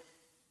about,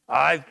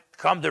 I've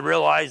come to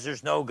realize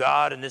there's no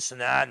God and this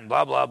and that and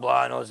blah, blah,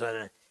 blah. And all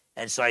this.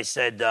 And so I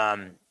said,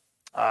 what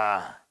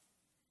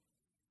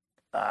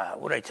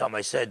did I tell him?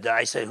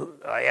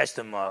 I asked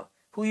him,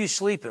 who are you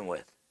sleeping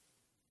with?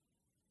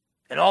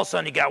 And all of a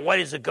sudden he got white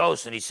as a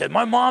ghost. And he said,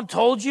 my mom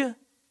told you?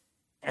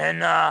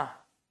 And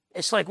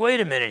it's like,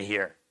 wait a minute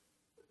here.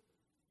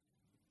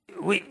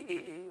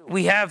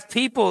 We have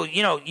people,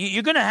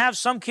 you're going to have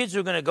some kids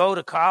who are going to go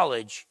to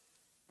college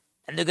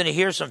and they're going to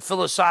hear some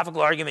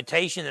philosophical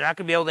argumentation. They're not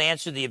going to be able to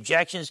answer the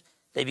objections.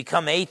 They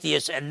become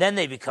atheists and then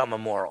they become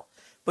immoral.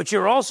 But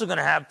you're also going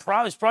to have,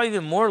 it's probably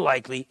even more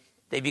likely,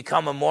 they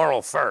become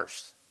immoral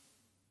first.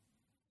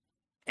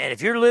 And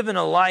if you're living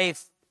a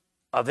life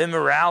of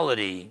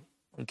immorality,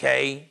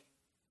 okay,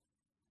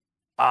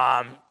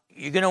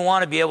 you're going to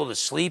want to be able to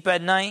sleep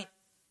at night.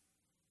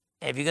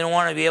 And if you're going to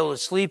want to be able to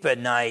sleep at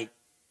night,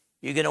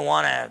 you're going to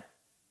want to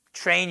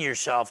train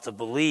yourself to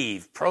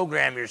believe,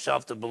 program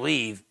yourself to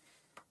believe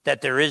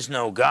that there is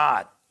no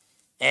God.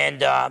 And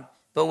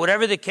but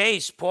whatever the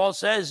case, Paul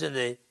says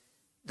in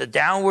the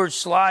downward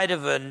slide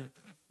of a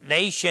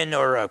nation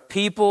or a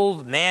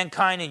people,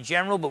 mankind in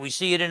general, but we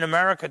see it in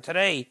America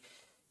today,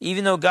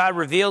 even though God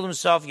revealed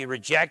himself, you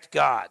reject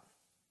God.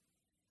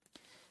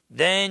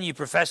 Then you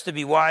profess to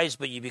be wise,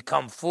 but you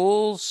become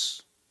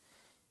fools.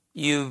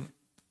 You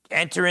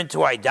enter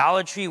into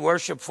idolatry,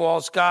 worship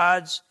false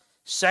gods.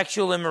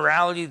 Sexual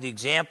immorality, the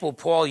example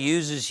Paul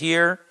uses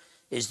here,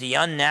 is the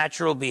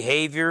unnatural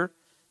behavior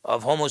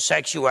of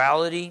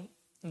homosexuality,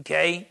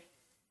 okay?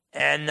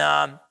 And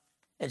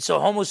so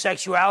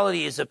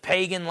homosexuality is a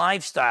pagan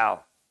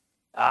lifestyle.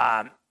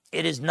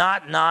 It is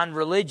not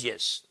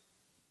non-religious.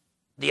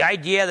 The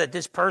idea that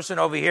this person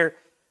over here,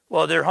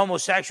 well, they're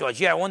homosexuals.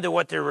 Yeah, I wonder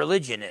what their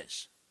religion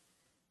is.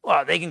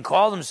 Well, they can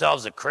call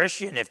themselves a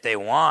Christian if they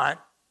want,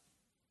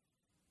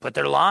 but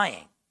they're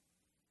lying.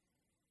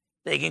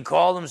 They can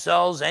call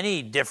themselves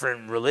any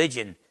different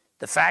religion.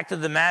 The fact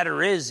of the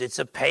matter is, it's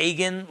a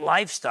pagan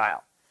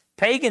lifestyle.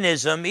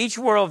 Paganism, each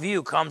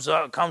worldview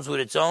comes with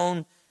its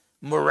own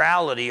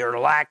morality or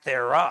lack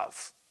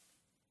thereof.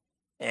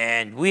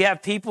 And we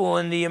have people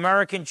in the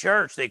American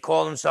church, they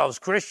call themselves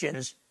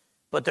Christians,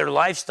 but their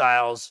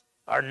lifestyles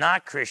are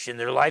not Christian.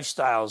 Their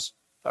lifestyles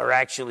are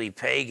actually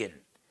pagan.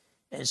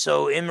 And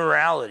so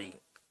immorality.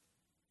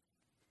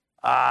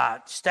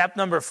 Step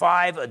number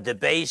 5, a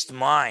debased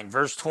mind.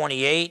 Verse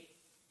 28,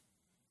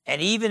 and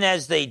even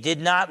as they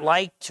did not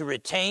like to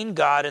retain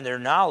God in their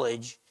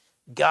knowledge,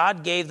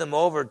 God gave them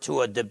over to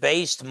a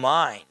debased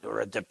mind or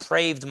a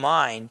depraved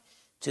mind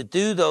to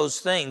do those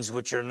things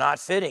which are not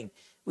fitting.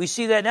 we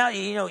see that now.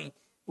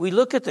 We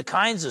look at the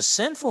kinds of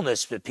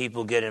sinfulness that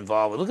people get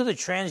involved with. Look at the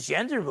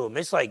transgender movement.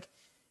 It's like,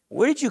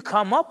 where did you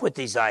come up with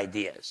these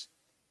ideas?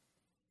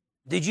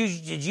 Did you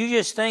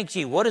just think,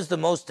 gee, what is the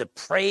most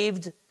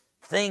depraved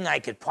thing I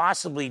could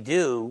possibly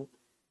do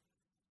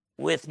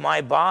with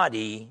my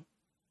body?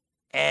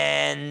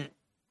 And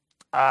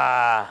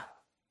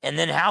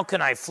then how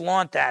can I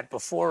flaunt that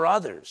before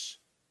others?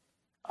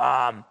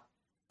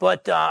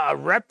 But a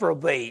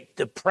reprobate,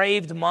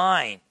 depraved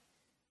mind,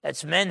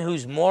 that's men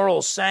whose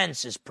moral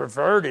sense is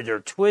perverted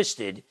or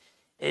twisted,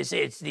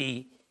 it's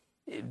the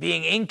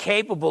being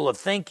incapable of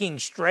thinking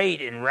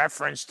straight in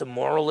reference to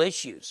moral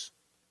issues.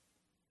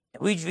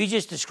 We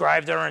just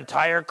described our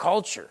entire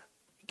culture,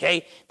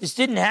 okay? This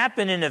didn't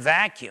happen in a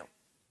vacuum,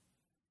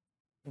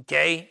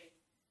 okay?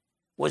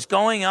 What's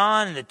going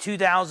on in the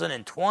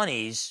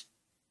 2020s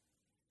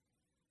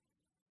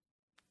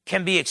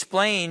can be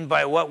explained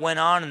by what went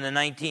on in the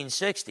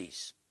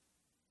 1960s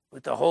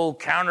with the whole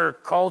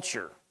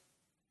counterculture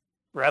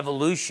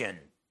revolution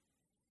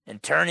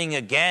and turning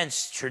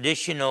against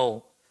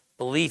traditional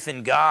belief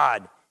in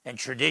God and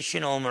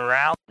traditional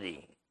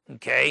morality,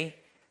 okay?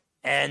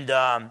 And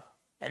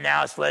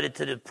now it's led it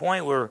to the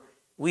point where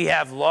we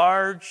have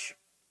large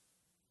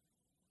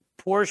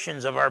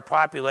portions of our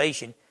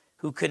population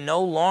who can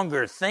no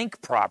longer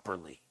think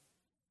properly.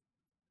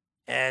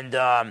 And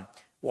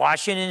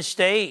Washington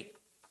State,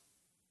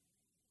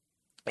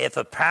 if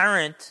a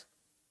parent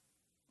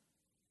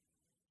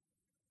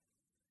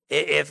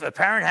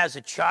has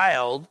a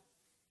child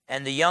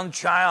and the young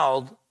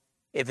child,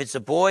 if it's a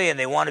boy and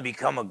they want to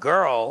become a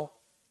girl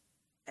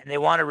and they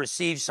want to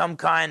receive some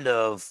kind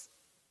of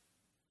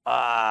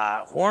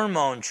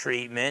hormone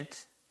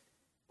treatment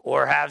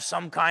or have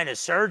some kind of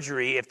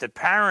surgery, if the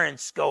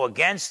parents go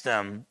against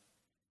them,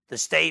 the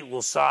state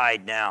will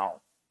side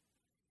now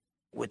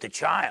with the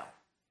child.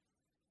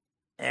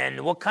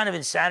 And what kind of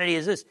insanity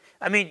is this?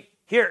 I mean,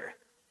 here,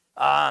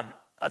 a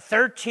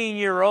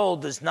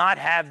 13-year-old does not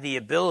have the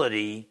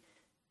ability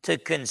to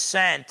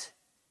consent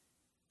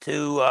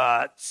to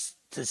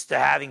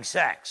having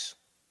sex.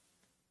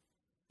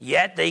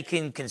 Yet they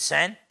can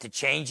consent to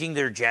changing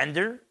their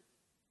gender,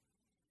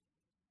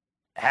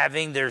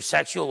 having their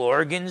sexual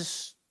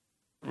organs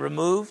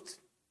removed.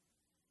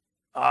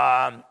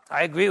 I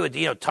agree with,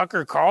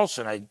 Tucker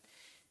Carlson. I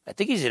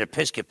think he's an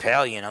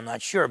Episcopalian. I'm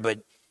not sure,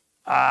 but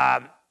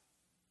I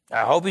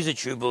hope he's a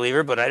true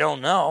believer, but I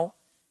don't know.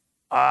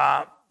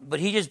 But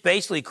he just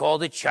basically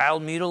called it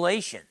child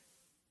mutilation.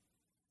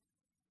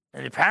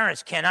 And the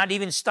parents cannot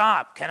even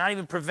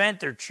prevent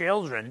their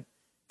children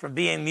from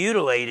being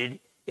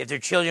mutilated if their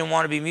children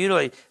want to be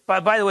mutilated.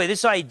 By the way,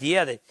 this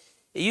idea that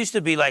it used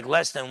to be like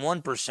less than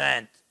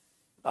 1%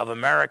 of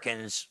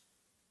Americans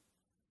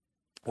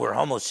were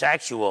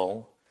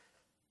homosexual,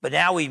 but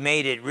now we've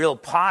made it real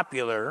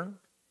popular.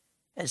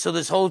 And so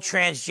this whole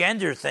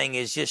transgender thing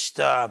is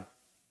just,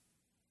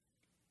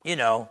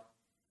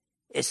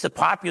 it's the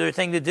popular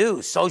thing to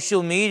do.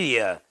 Social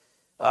media,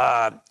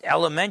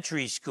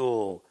 elementary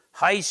school,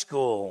 high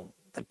school,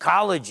 the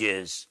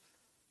colleges.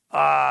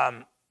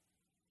 We're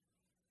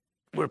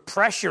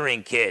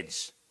pressuring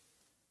kids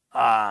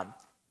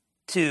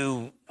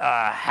to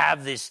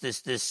have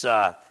this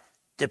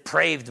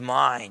depraved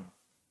mind.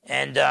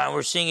 And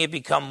we're seeing it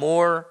become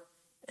more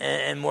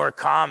and more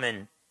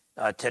common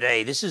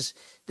today. This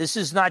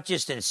is not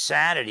just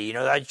insanity.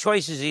 Our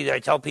choice is I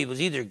tell people,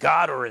 is either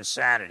God or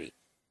insanity.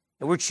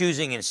 And we're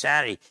choosing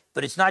insanity.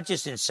 But it's not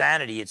just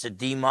insanity, it's a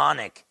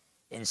demonic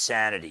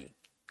insanity.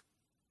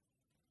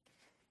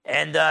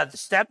 And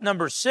step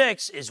number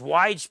 6 is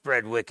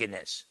widespread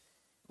wickedness,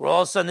 where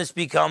all of a sudden this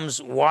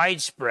becomes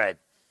widespread.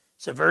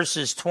 So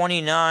verses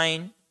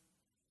 29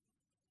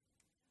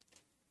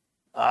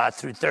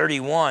 through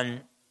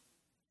 31,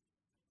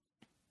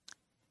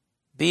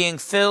 being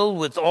filled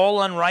with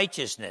all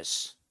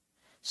unrighteousness,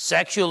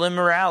 sexual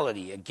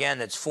immorality. Again,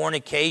 that's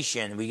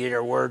fornication. We get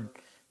our word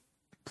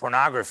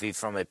pornography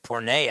from it,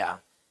 porneia,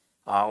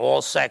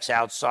 all sex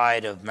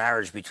outside of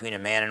marriage between a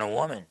man and a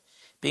woman.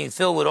 Being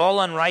filled with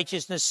all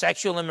unrighteousness,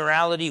 sexual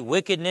immorality,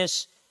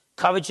 wickedness,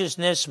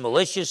 covetousness,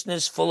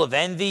 maliciousness, full of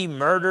envy,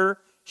 murder,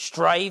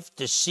 strife,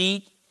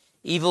 deceit,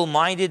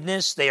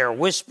 evil-mindedness. They are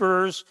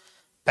whisperers,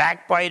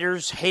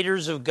 backbiters,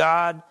 haters of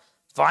God,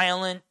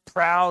 violent,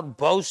 proud,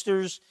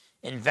 boasters,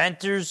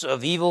 inventors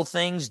of evil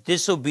things,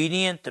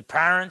 disobedient to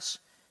parents,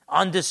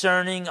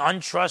 undiscerning,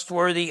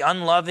 untrustworthy,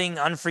 unloving,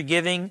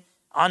 unforgiving,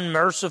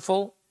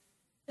 unmerciful.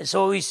 And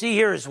so what we see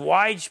here is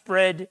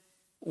widespread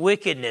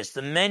wickedness,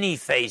 the many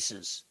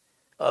faces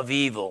of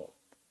evil.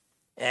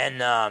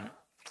 And,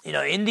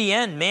 in the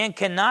end, man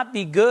cannot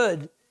be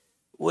good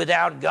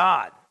without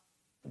God.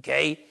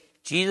 Okay?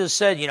 Jesus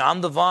said, I'm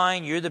the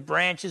vine, you're the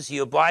branches, he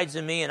abides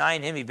in me and I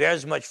in him, he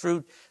bears much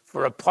fruit,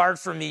 for apart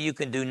from me you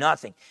can do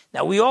nothing.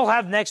 Now, we all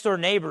have next door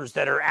neighbors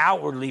that are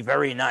outwardly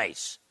very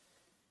nice.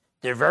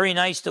 They're very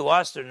nice to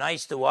us, they're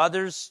nice to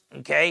others,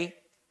 okay?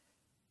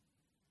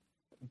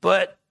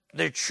 But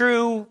their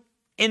true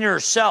inner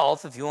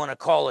self, if you want to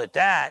call it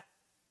that,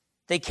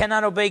 they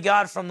cannot obey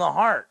God from the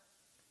heart.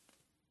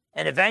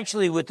 And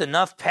eventually, with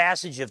enough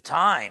passage of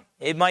time,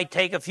 it might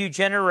take a few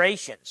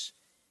generations.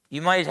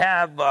 You might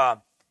have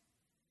a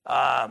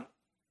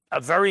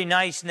very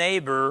nice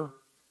neighbor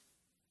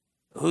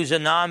who's a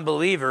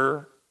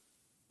non-believer,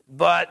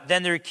 but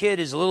then their kid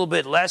is a little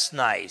bit less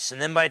nice.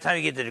 And then by the time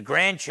you get to the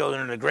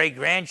grandchildren and the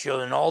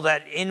great-grandchildren, all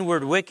that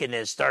inward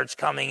wickedness starts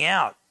coming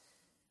out.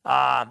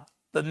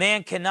 But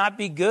man cannot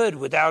be good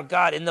without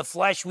God. In the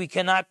flesh, we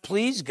cannot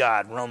please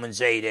God, Romans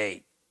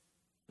 8:8.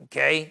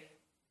 Okay?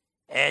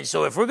 And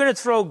so if we're going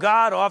to throw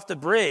God off the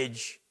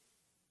bridge,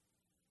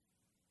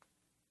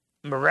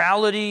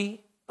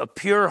 morality, a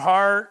pure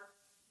heart,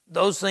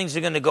 those things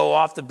are going to go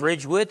off the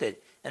bridge with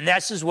it. And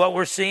this is what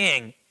we're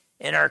seeing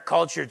in our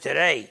culture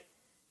today.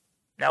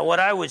 Now, what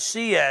I would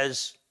see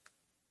as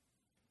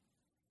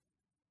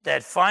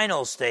that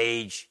final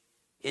stage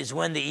is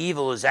when the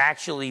evil is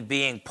actually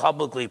being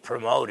publicly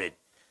promoted,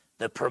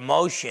 the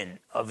promotion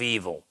of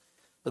evil.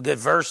 Look at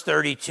verse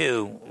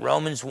 32,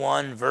 Romans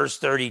 1, verse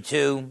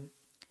 32.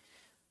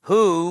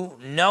 Who,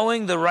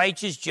 knowing the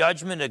righteous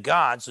judgment of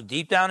God, so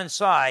deep down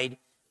inside,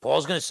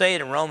 Paul's going to say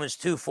it in Romans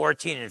 2,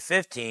 14 and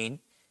 15,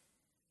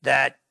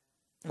 that,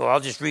 well, I'll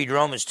just read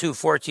Romans 2,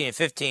 14 and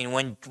 15.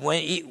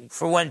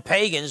 When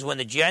pagans, when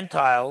the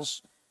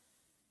Gentiles,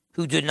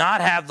 who do not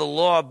have the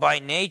law by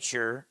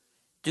nature,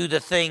 do the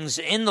things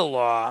in the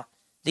law,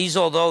 these,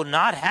 although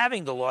not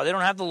having the law, they don't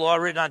have the law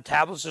written on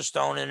tablets of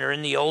stone and are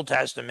in the Old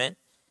Testament,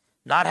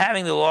 not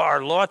having the law,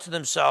 are law to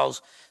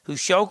themselves, who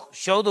show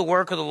the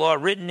work of the law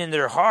written in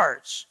their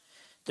hearts,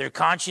 their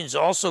conscience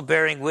also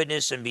bearing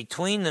witness, and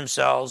between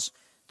themselves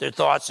their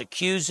thoughts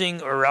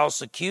accusing or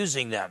else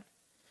accusing them.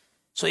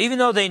 So even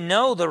though they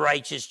know the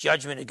righteous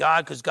judgment of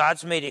God, because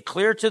God's made it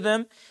clear to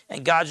them,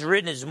 and God's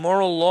written his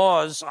moral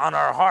laws on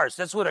our hearts,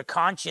 that's what a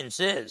conscience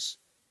is.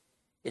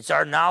 It's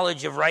our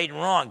knowledge of right and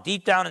wrong.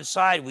 Deep down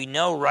inside, we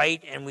know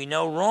right and we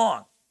know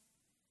wrong.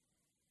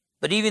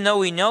 But even though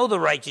we know the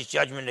righteous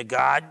judgment of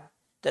God,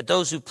 that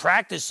those who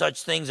practice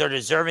such things are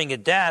deserving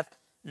of death,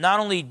 not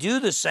only do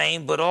the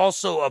same, but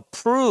also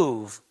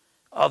approve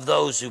of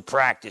those who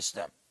practice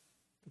them.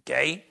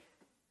 Okay?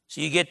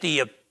 So you get the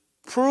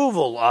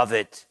approval of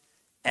it,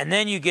 and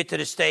then you get to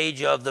the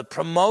stage of the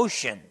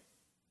promotion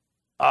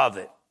of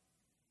it.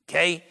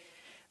 Okay?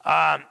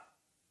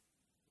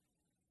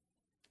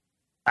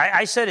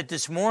 I said it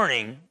this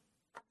morning,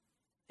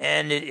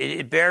 and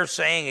it bears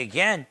saying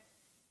again,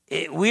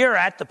 we are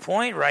at the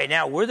point right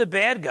now, we're the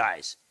bad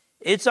guys.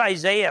 It's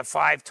Isaiah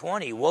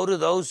 5:20. Woe to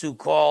those who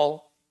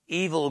call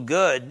evil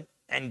good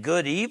and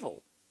good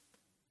evil.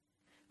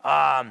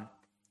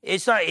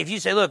 It's not, if you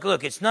say,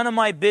 look, it's none of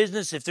my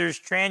business if there's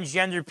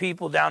transgender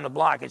people down the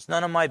block. It's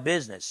none of my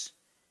business.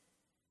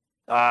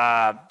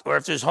 Or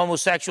if there's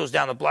homosexuals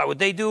down the block, what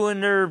they do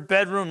in their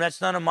bedroom,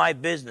 that's none of my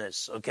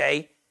business,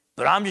 okay?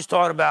 But I'm just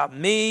talking about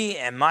me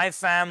and my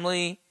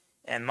family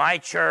and my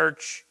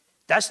church.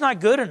 That's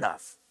not good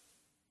enough,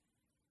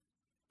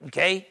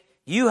 okay?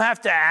 You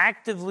have to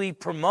actively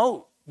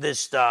promote this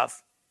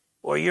stuff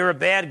or you're a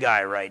bad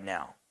guy right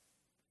now.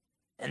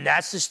 And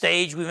that's the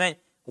stage we went.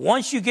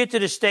 Once you get to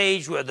the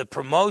stage where the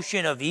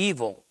promotion of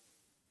evil,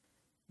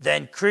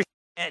 then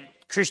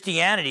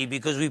Christianity,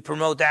 because we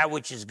promote that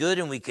which is good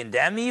and we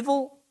condemn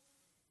evil,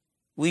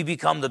 we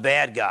become the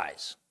bad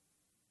guys.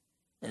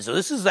 And so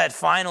this is that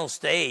final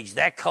stage,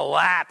 that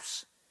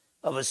collapse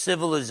of a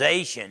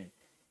civilization.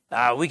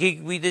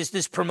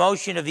 This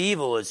promotion of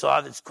evil is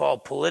it's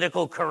called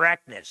political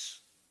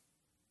correctness.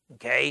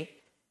 Okay?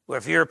 Where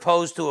if you're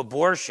opposed to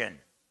abortion,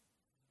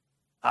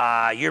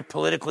 you're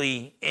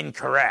politically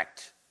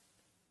incorrect.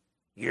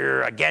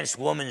 You're against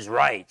women's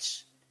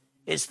rights.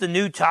 It's the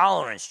new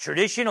tolerance.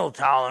 Traditional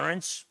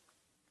tolerance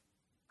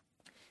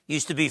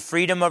used to be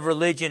freedom of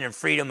religion and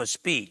freedom of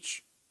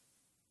speech.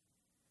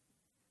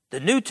 The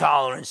new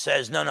tolerance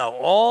says, no,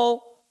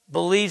 all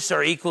beliefs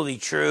are equally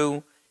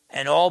true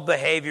and all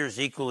behavior is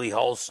equally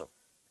wholesome.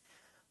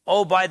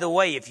 Oh, by the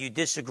way, if you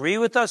disagree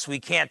with us, we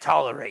can't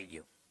tolerate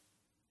you.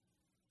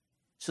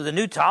 So the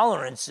new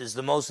tolerance is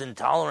the most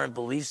intolerant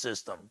belief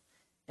system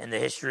in the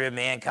history of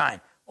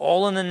mankind.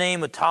 All in the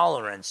name of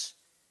tolerance,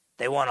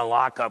 they want to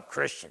lock up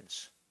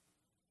Christians.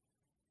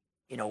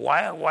 You know,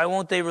 why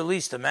won't they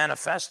release the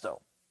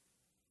manifesto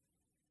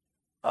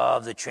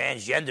of the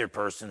transgender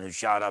person who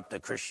shot up the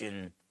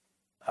Christian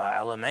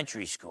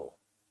elementary school?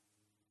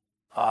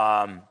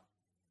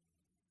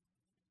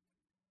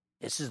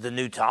 This is the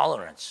new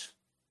tolerance.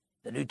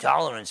 The new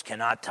tolerance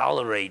cannot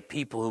tolerate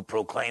people who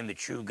proclaim the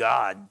true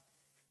God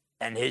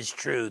and his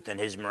truth and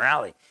his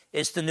morality.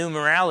 It's the new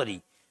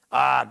morality.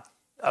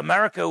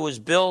 America was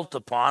built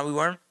upon,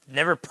 we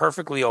never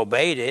perfectly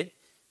obeyed it,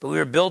 but we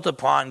were built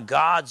upon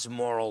God's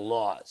moral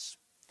laws.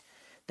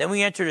 Then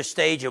we entered a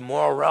stage of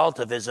moral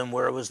relativism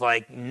where it was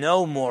like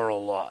no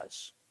moral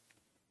laws.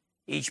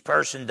 Each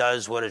person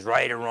does what is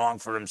right or wrong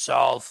for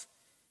himself.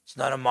 It's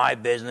none of my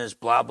business,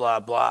 blah, blah,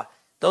 blah.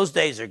 Those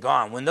days are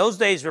gone. When those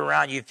days were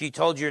around, if you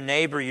told your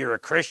neighbor you're a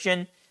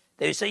Christian,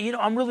 they would say,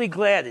 I'm really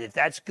glad that if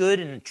that's good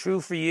and true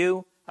for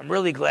you, I'm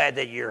really glad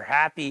that you're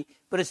happy,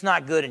 but it's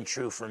not good and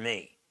true for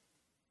me.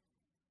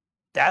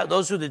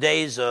 those were the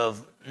days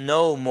of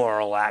no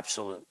moral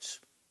absolutes.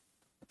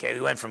 Okay,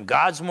 we went from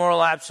God's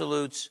moral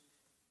absolutes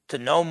to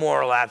no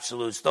moral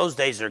absolutes. Those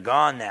days are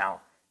gone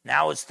now.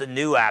 Now it's the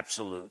new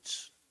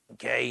absolutes.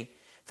 Okay?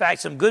 In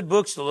fact, some good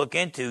books to look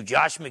into.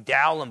 Josh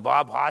McDowell and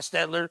Bob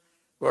Hostetler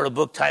wrote a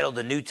book titled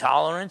The New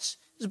Tolerance.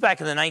 This is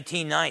back in the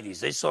 1990s.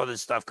 They saw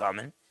this stuff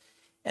coming.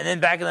 And then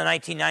back in the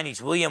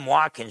 1990s, William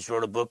Watkins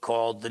wrote a book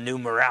called The New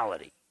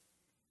Morality,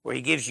 where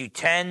he gives you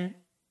 10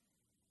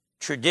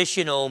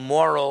 traditional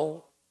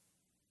moral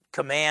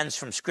commands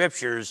from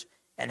scriptures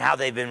and how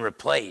they've been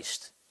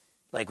replaced.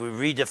 Like we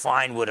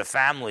redefine what a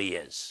family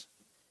is.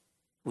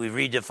 We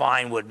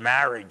redefine what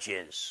marriage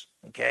is,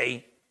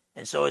 okay?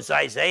 And so it's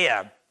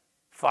Isaiah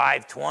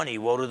 5:20,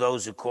 woe to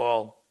those who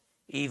call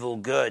evil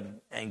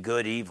good and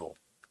good evil.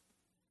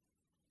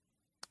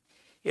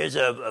 Here's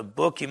a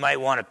book you might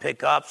want to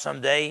pick up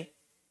someday.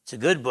 It's a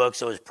good book,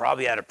 so it's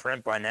probably out of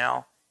print by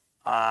now.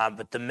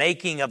 But The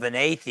Making of an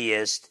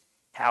Atheist,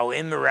 How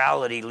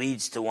Immorality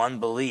Leads to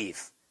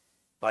Unbelief,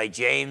 by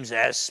James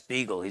S.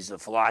 Spiegel. He's a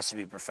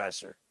philosophy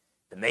professor.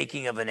 The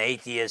Making of an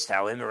Atheist,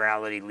 How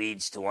Immorality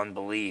Leads to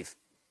Unbelief.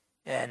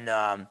 And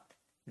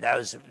that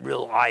was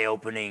real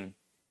eye-opening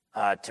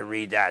to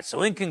read that.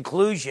 So in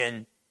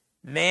conclusion,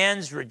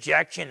 man's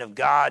rejection of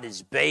God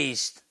is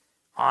based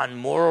on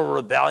moral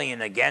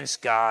rebellion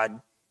against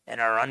God and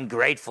our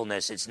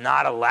ungratefulness. It's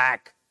not a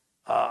lack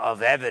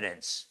of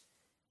evidence.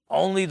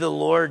 Only the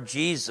Lord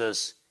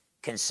Jesus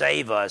can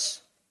save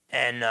us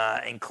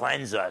and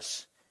cleanse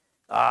us.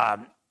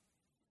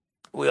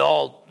 We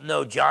all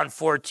know John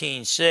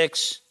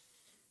 14:6,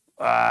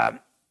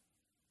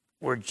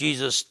 where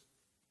Jesus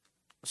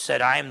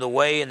said, I am the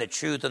way and the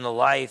truth and the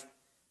life.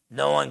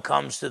 No one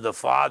comes to the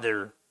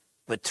Father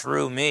but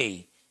through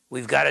me.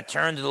 We've got to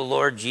turn to the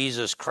Lord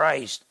Jesus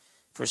Christ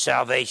for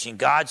salvation.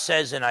 God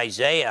says in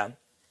Isaiah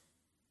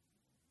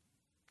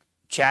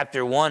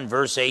chapter 1,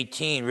 verse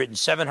 18, written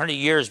 700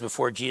 years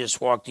before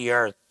Jesus walked the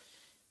earth,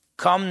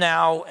 come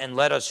now and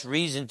let us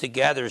reason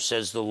together,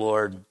 says the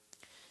Lord.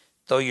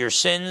 Though your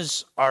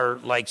sins are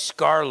like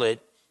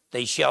scarlet,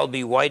 they shall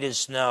be white as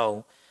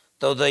snow.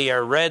 Though they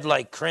are red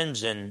like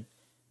crimson,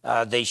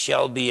 they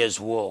shall be as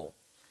wool.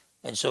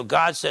 And so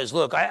God says,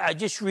 look, I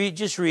just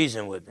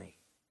reason with me.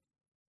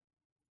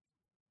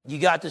 You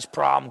got this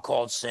problem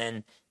called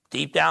sin.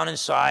 Deep down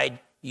inside,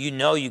 you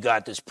know you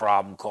got this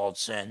problem called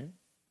sin.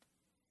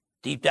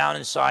 Deep down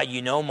inside,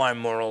 you know my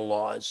moral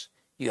laws.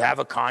 You have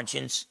a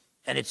conscience,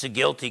 and it's a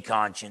guilty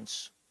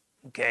conscience,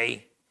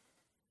 okay?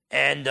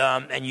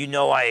 And you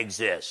know I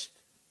exist.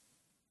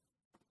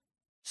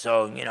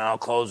 So, I'll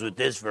close with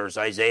this verse,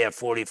 Isaiah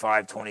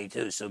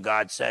 45:22. So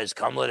God says,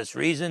 come, let us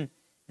reason.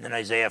 And then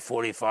Isaiah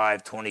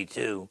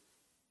 45:22,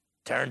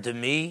 turn to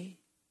me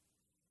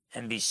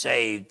and be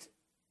saved,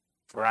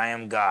 for I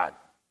am God,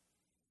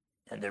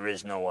 and there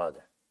is no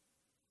other.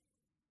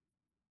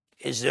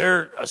 Is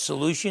there a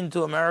solution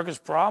to America's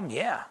problem?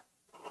 Yeah.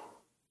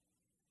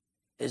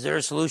 Is there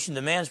a solution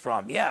to man's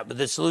problem? Yeah, but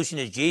the solution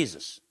is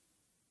Jesus.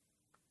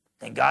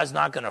 And God's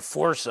not going to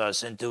force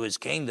us into his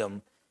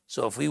kingdom.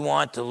 So if we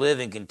want to live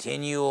in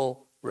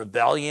continual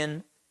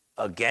rebellion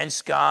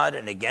against God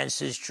and against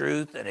his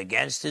truth and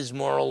against his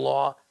moral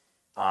law,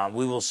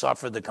 we will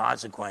suffer the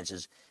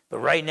consequences. But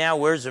right now,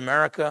 where's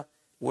America?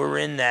 We're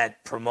in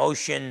that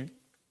promotion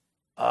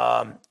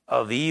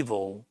of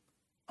evil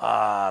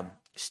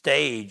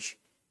stage.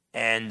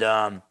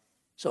 And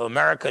so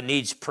America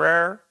needs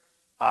prayer.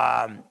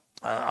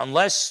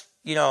 Unless,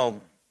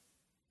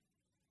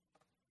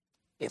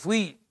 if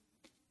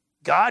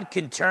God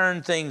can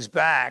turn things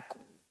back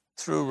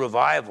through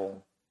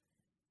revival,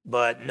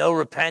 but no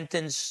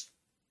repentance,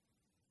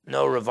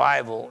 no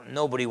revival,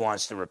 nobody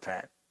wants to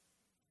repent.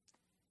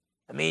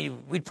 I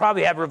mean, we'd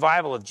probably have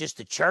revival if just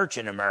the church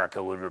in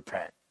America would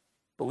repent.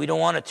 But we don't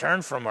want to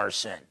turn from our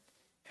sin.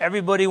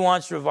 Everybody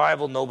wants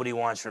revival, nobody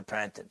wants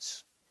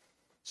repentance.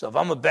 So if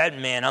I'm a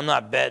betting man, I'm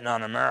not betting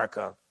on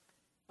America.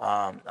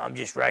 I'm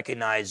just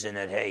recognizing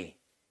that, hey,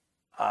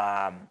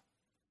 the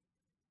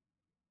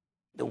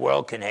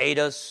world can hate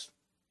us.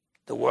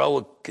 The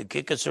world could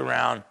kick us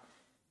around.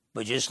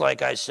 But just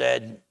like I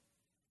said,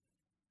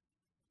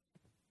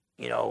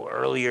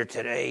 earlier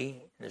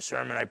today, in the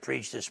sermon I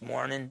preached this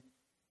morning,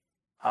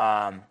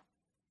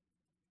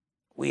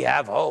 we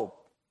have hope.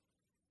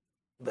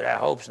 But that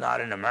hope's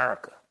not in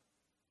America.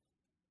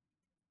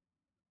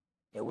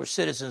 We're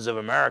citizens of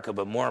America,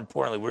 but more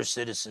importantly, we're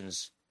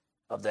citizens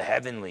of the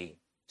heavenly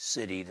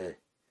city, the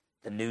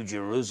New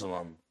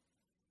Jerusalem.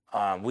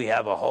 We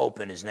have a hope,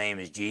 and his name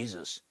is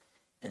Jesus.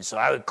 And so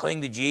I would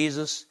cling to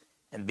Jesus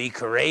and be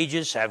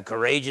courageous, have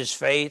courageous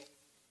faith,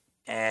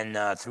 and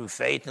through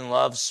faith and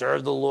love,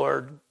 serve the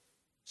Lord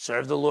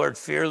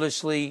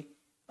fearlessly.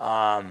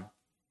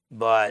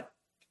 But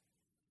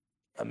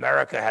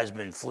America has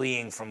been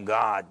fleeing from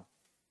God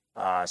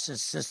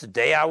since the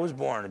day I was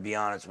born, to be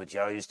honest with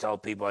you. I always tell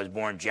people I was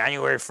born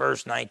January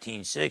 1st,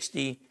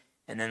 1960,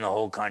 and then the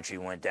whole country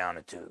went down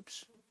the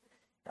tubes.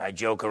 I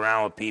joke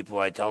around with people.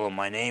 I tell them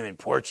my name in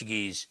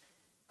Portuguese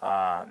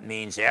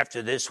means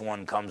after this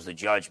one comes the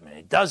judgment.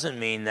 It doesn't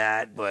mean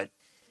that, but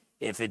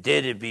if it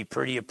did, it'd be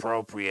pretty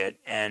appropriate.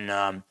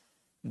 And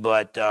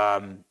but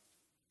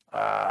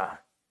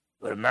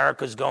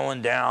America's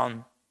going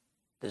down.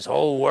 This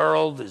whole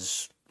world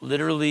is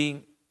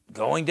literally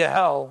going to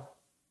hell.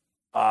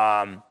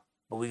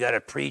 But we got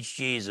to preach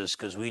Jesus,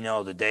 because we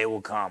know the day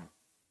will come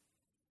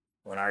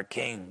when our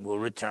King will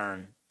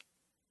return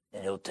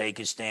and he'll take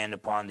his stand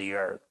upon the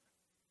earth.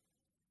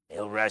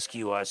 He'll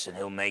rescue us and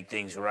he'll make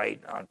things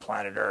right on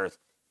planet Earth.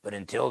 But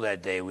until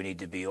that day, we need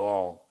to be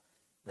all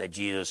that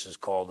Jesus has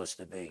called us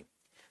to be.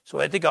 So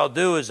what I think I'll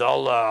do is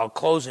I'll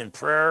close in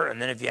prayer,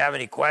 and then if you have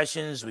any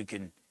questions, we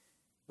can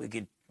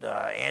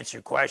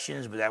answer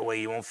questions, but that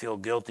way you won't feel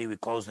guilty. We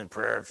close in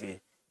prayer if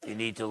you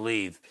need to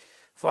leave.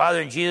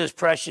 Father, in Jesus'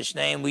 precious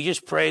name, we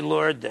just pray,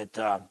 Lord,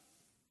 that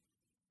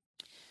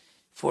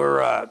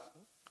for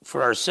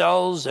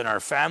ourselves and our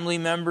family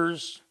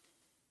members,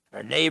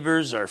 our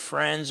neighbors, our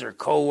friends, our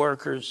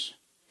co-workers,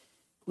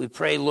 we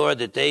pray, Lord,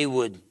 that they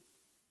would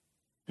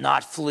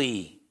not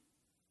flee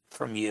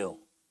from you,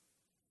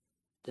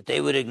 that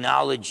they would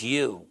acknowledge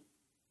you,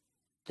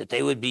 that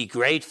they would be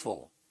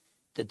grateful,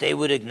 that they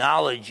would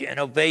acknowledge and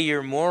obey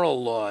your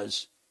moral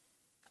laws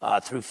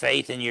through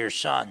faith in your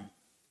Son.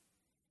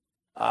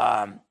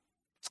 And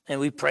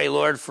we pray,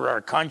 Lord, for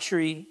our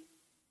country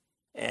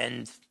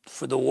and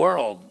for the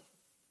world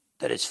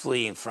that is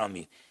fleeing from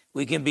you.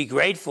 We can be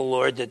grateful,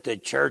 Lord, that the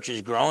church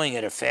is growing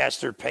at a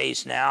faster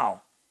pace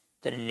now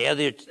than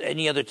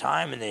any other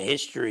time in the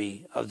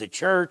history of the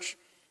church.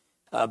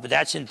 But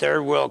that's in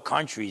third world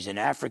countries and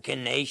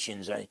African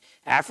nations.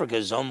 Africa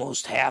is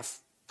almost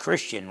half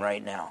Christian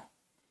right now.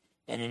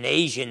 And in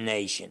Asian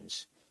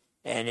nations.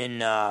 And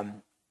in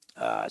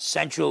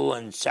Central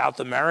and South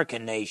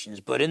American nations.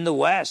 But in the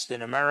West,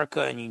 in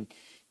America and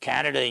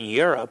Canada and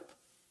Europe,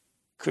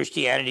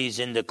 Christianity is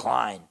in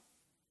decline.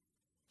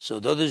 So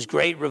though there's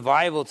great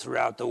revival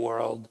throughout the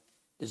world,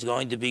 there's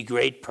going to be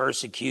great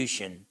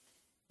persecution.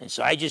 And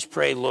so I just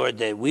pray, Lord,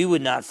 that we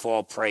would not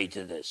fall prey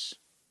to this,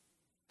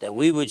 that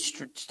we would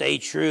stay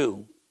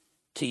true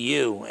to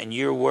you and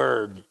your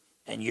word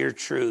and your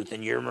truth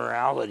and your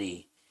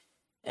morality,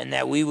 and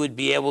that we would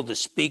be able to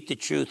speak the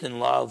truth in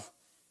love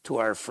to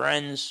our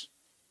friends,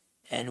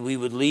 and we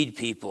would lead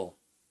people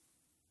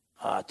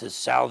to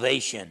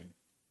salvation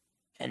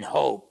and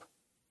hope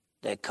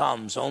that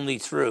comes only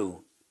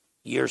through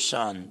your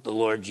Son, the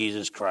Lord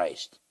Jesus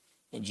Christ.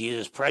 In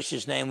Jesus'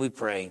 precious name we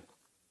pray.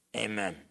 Amen.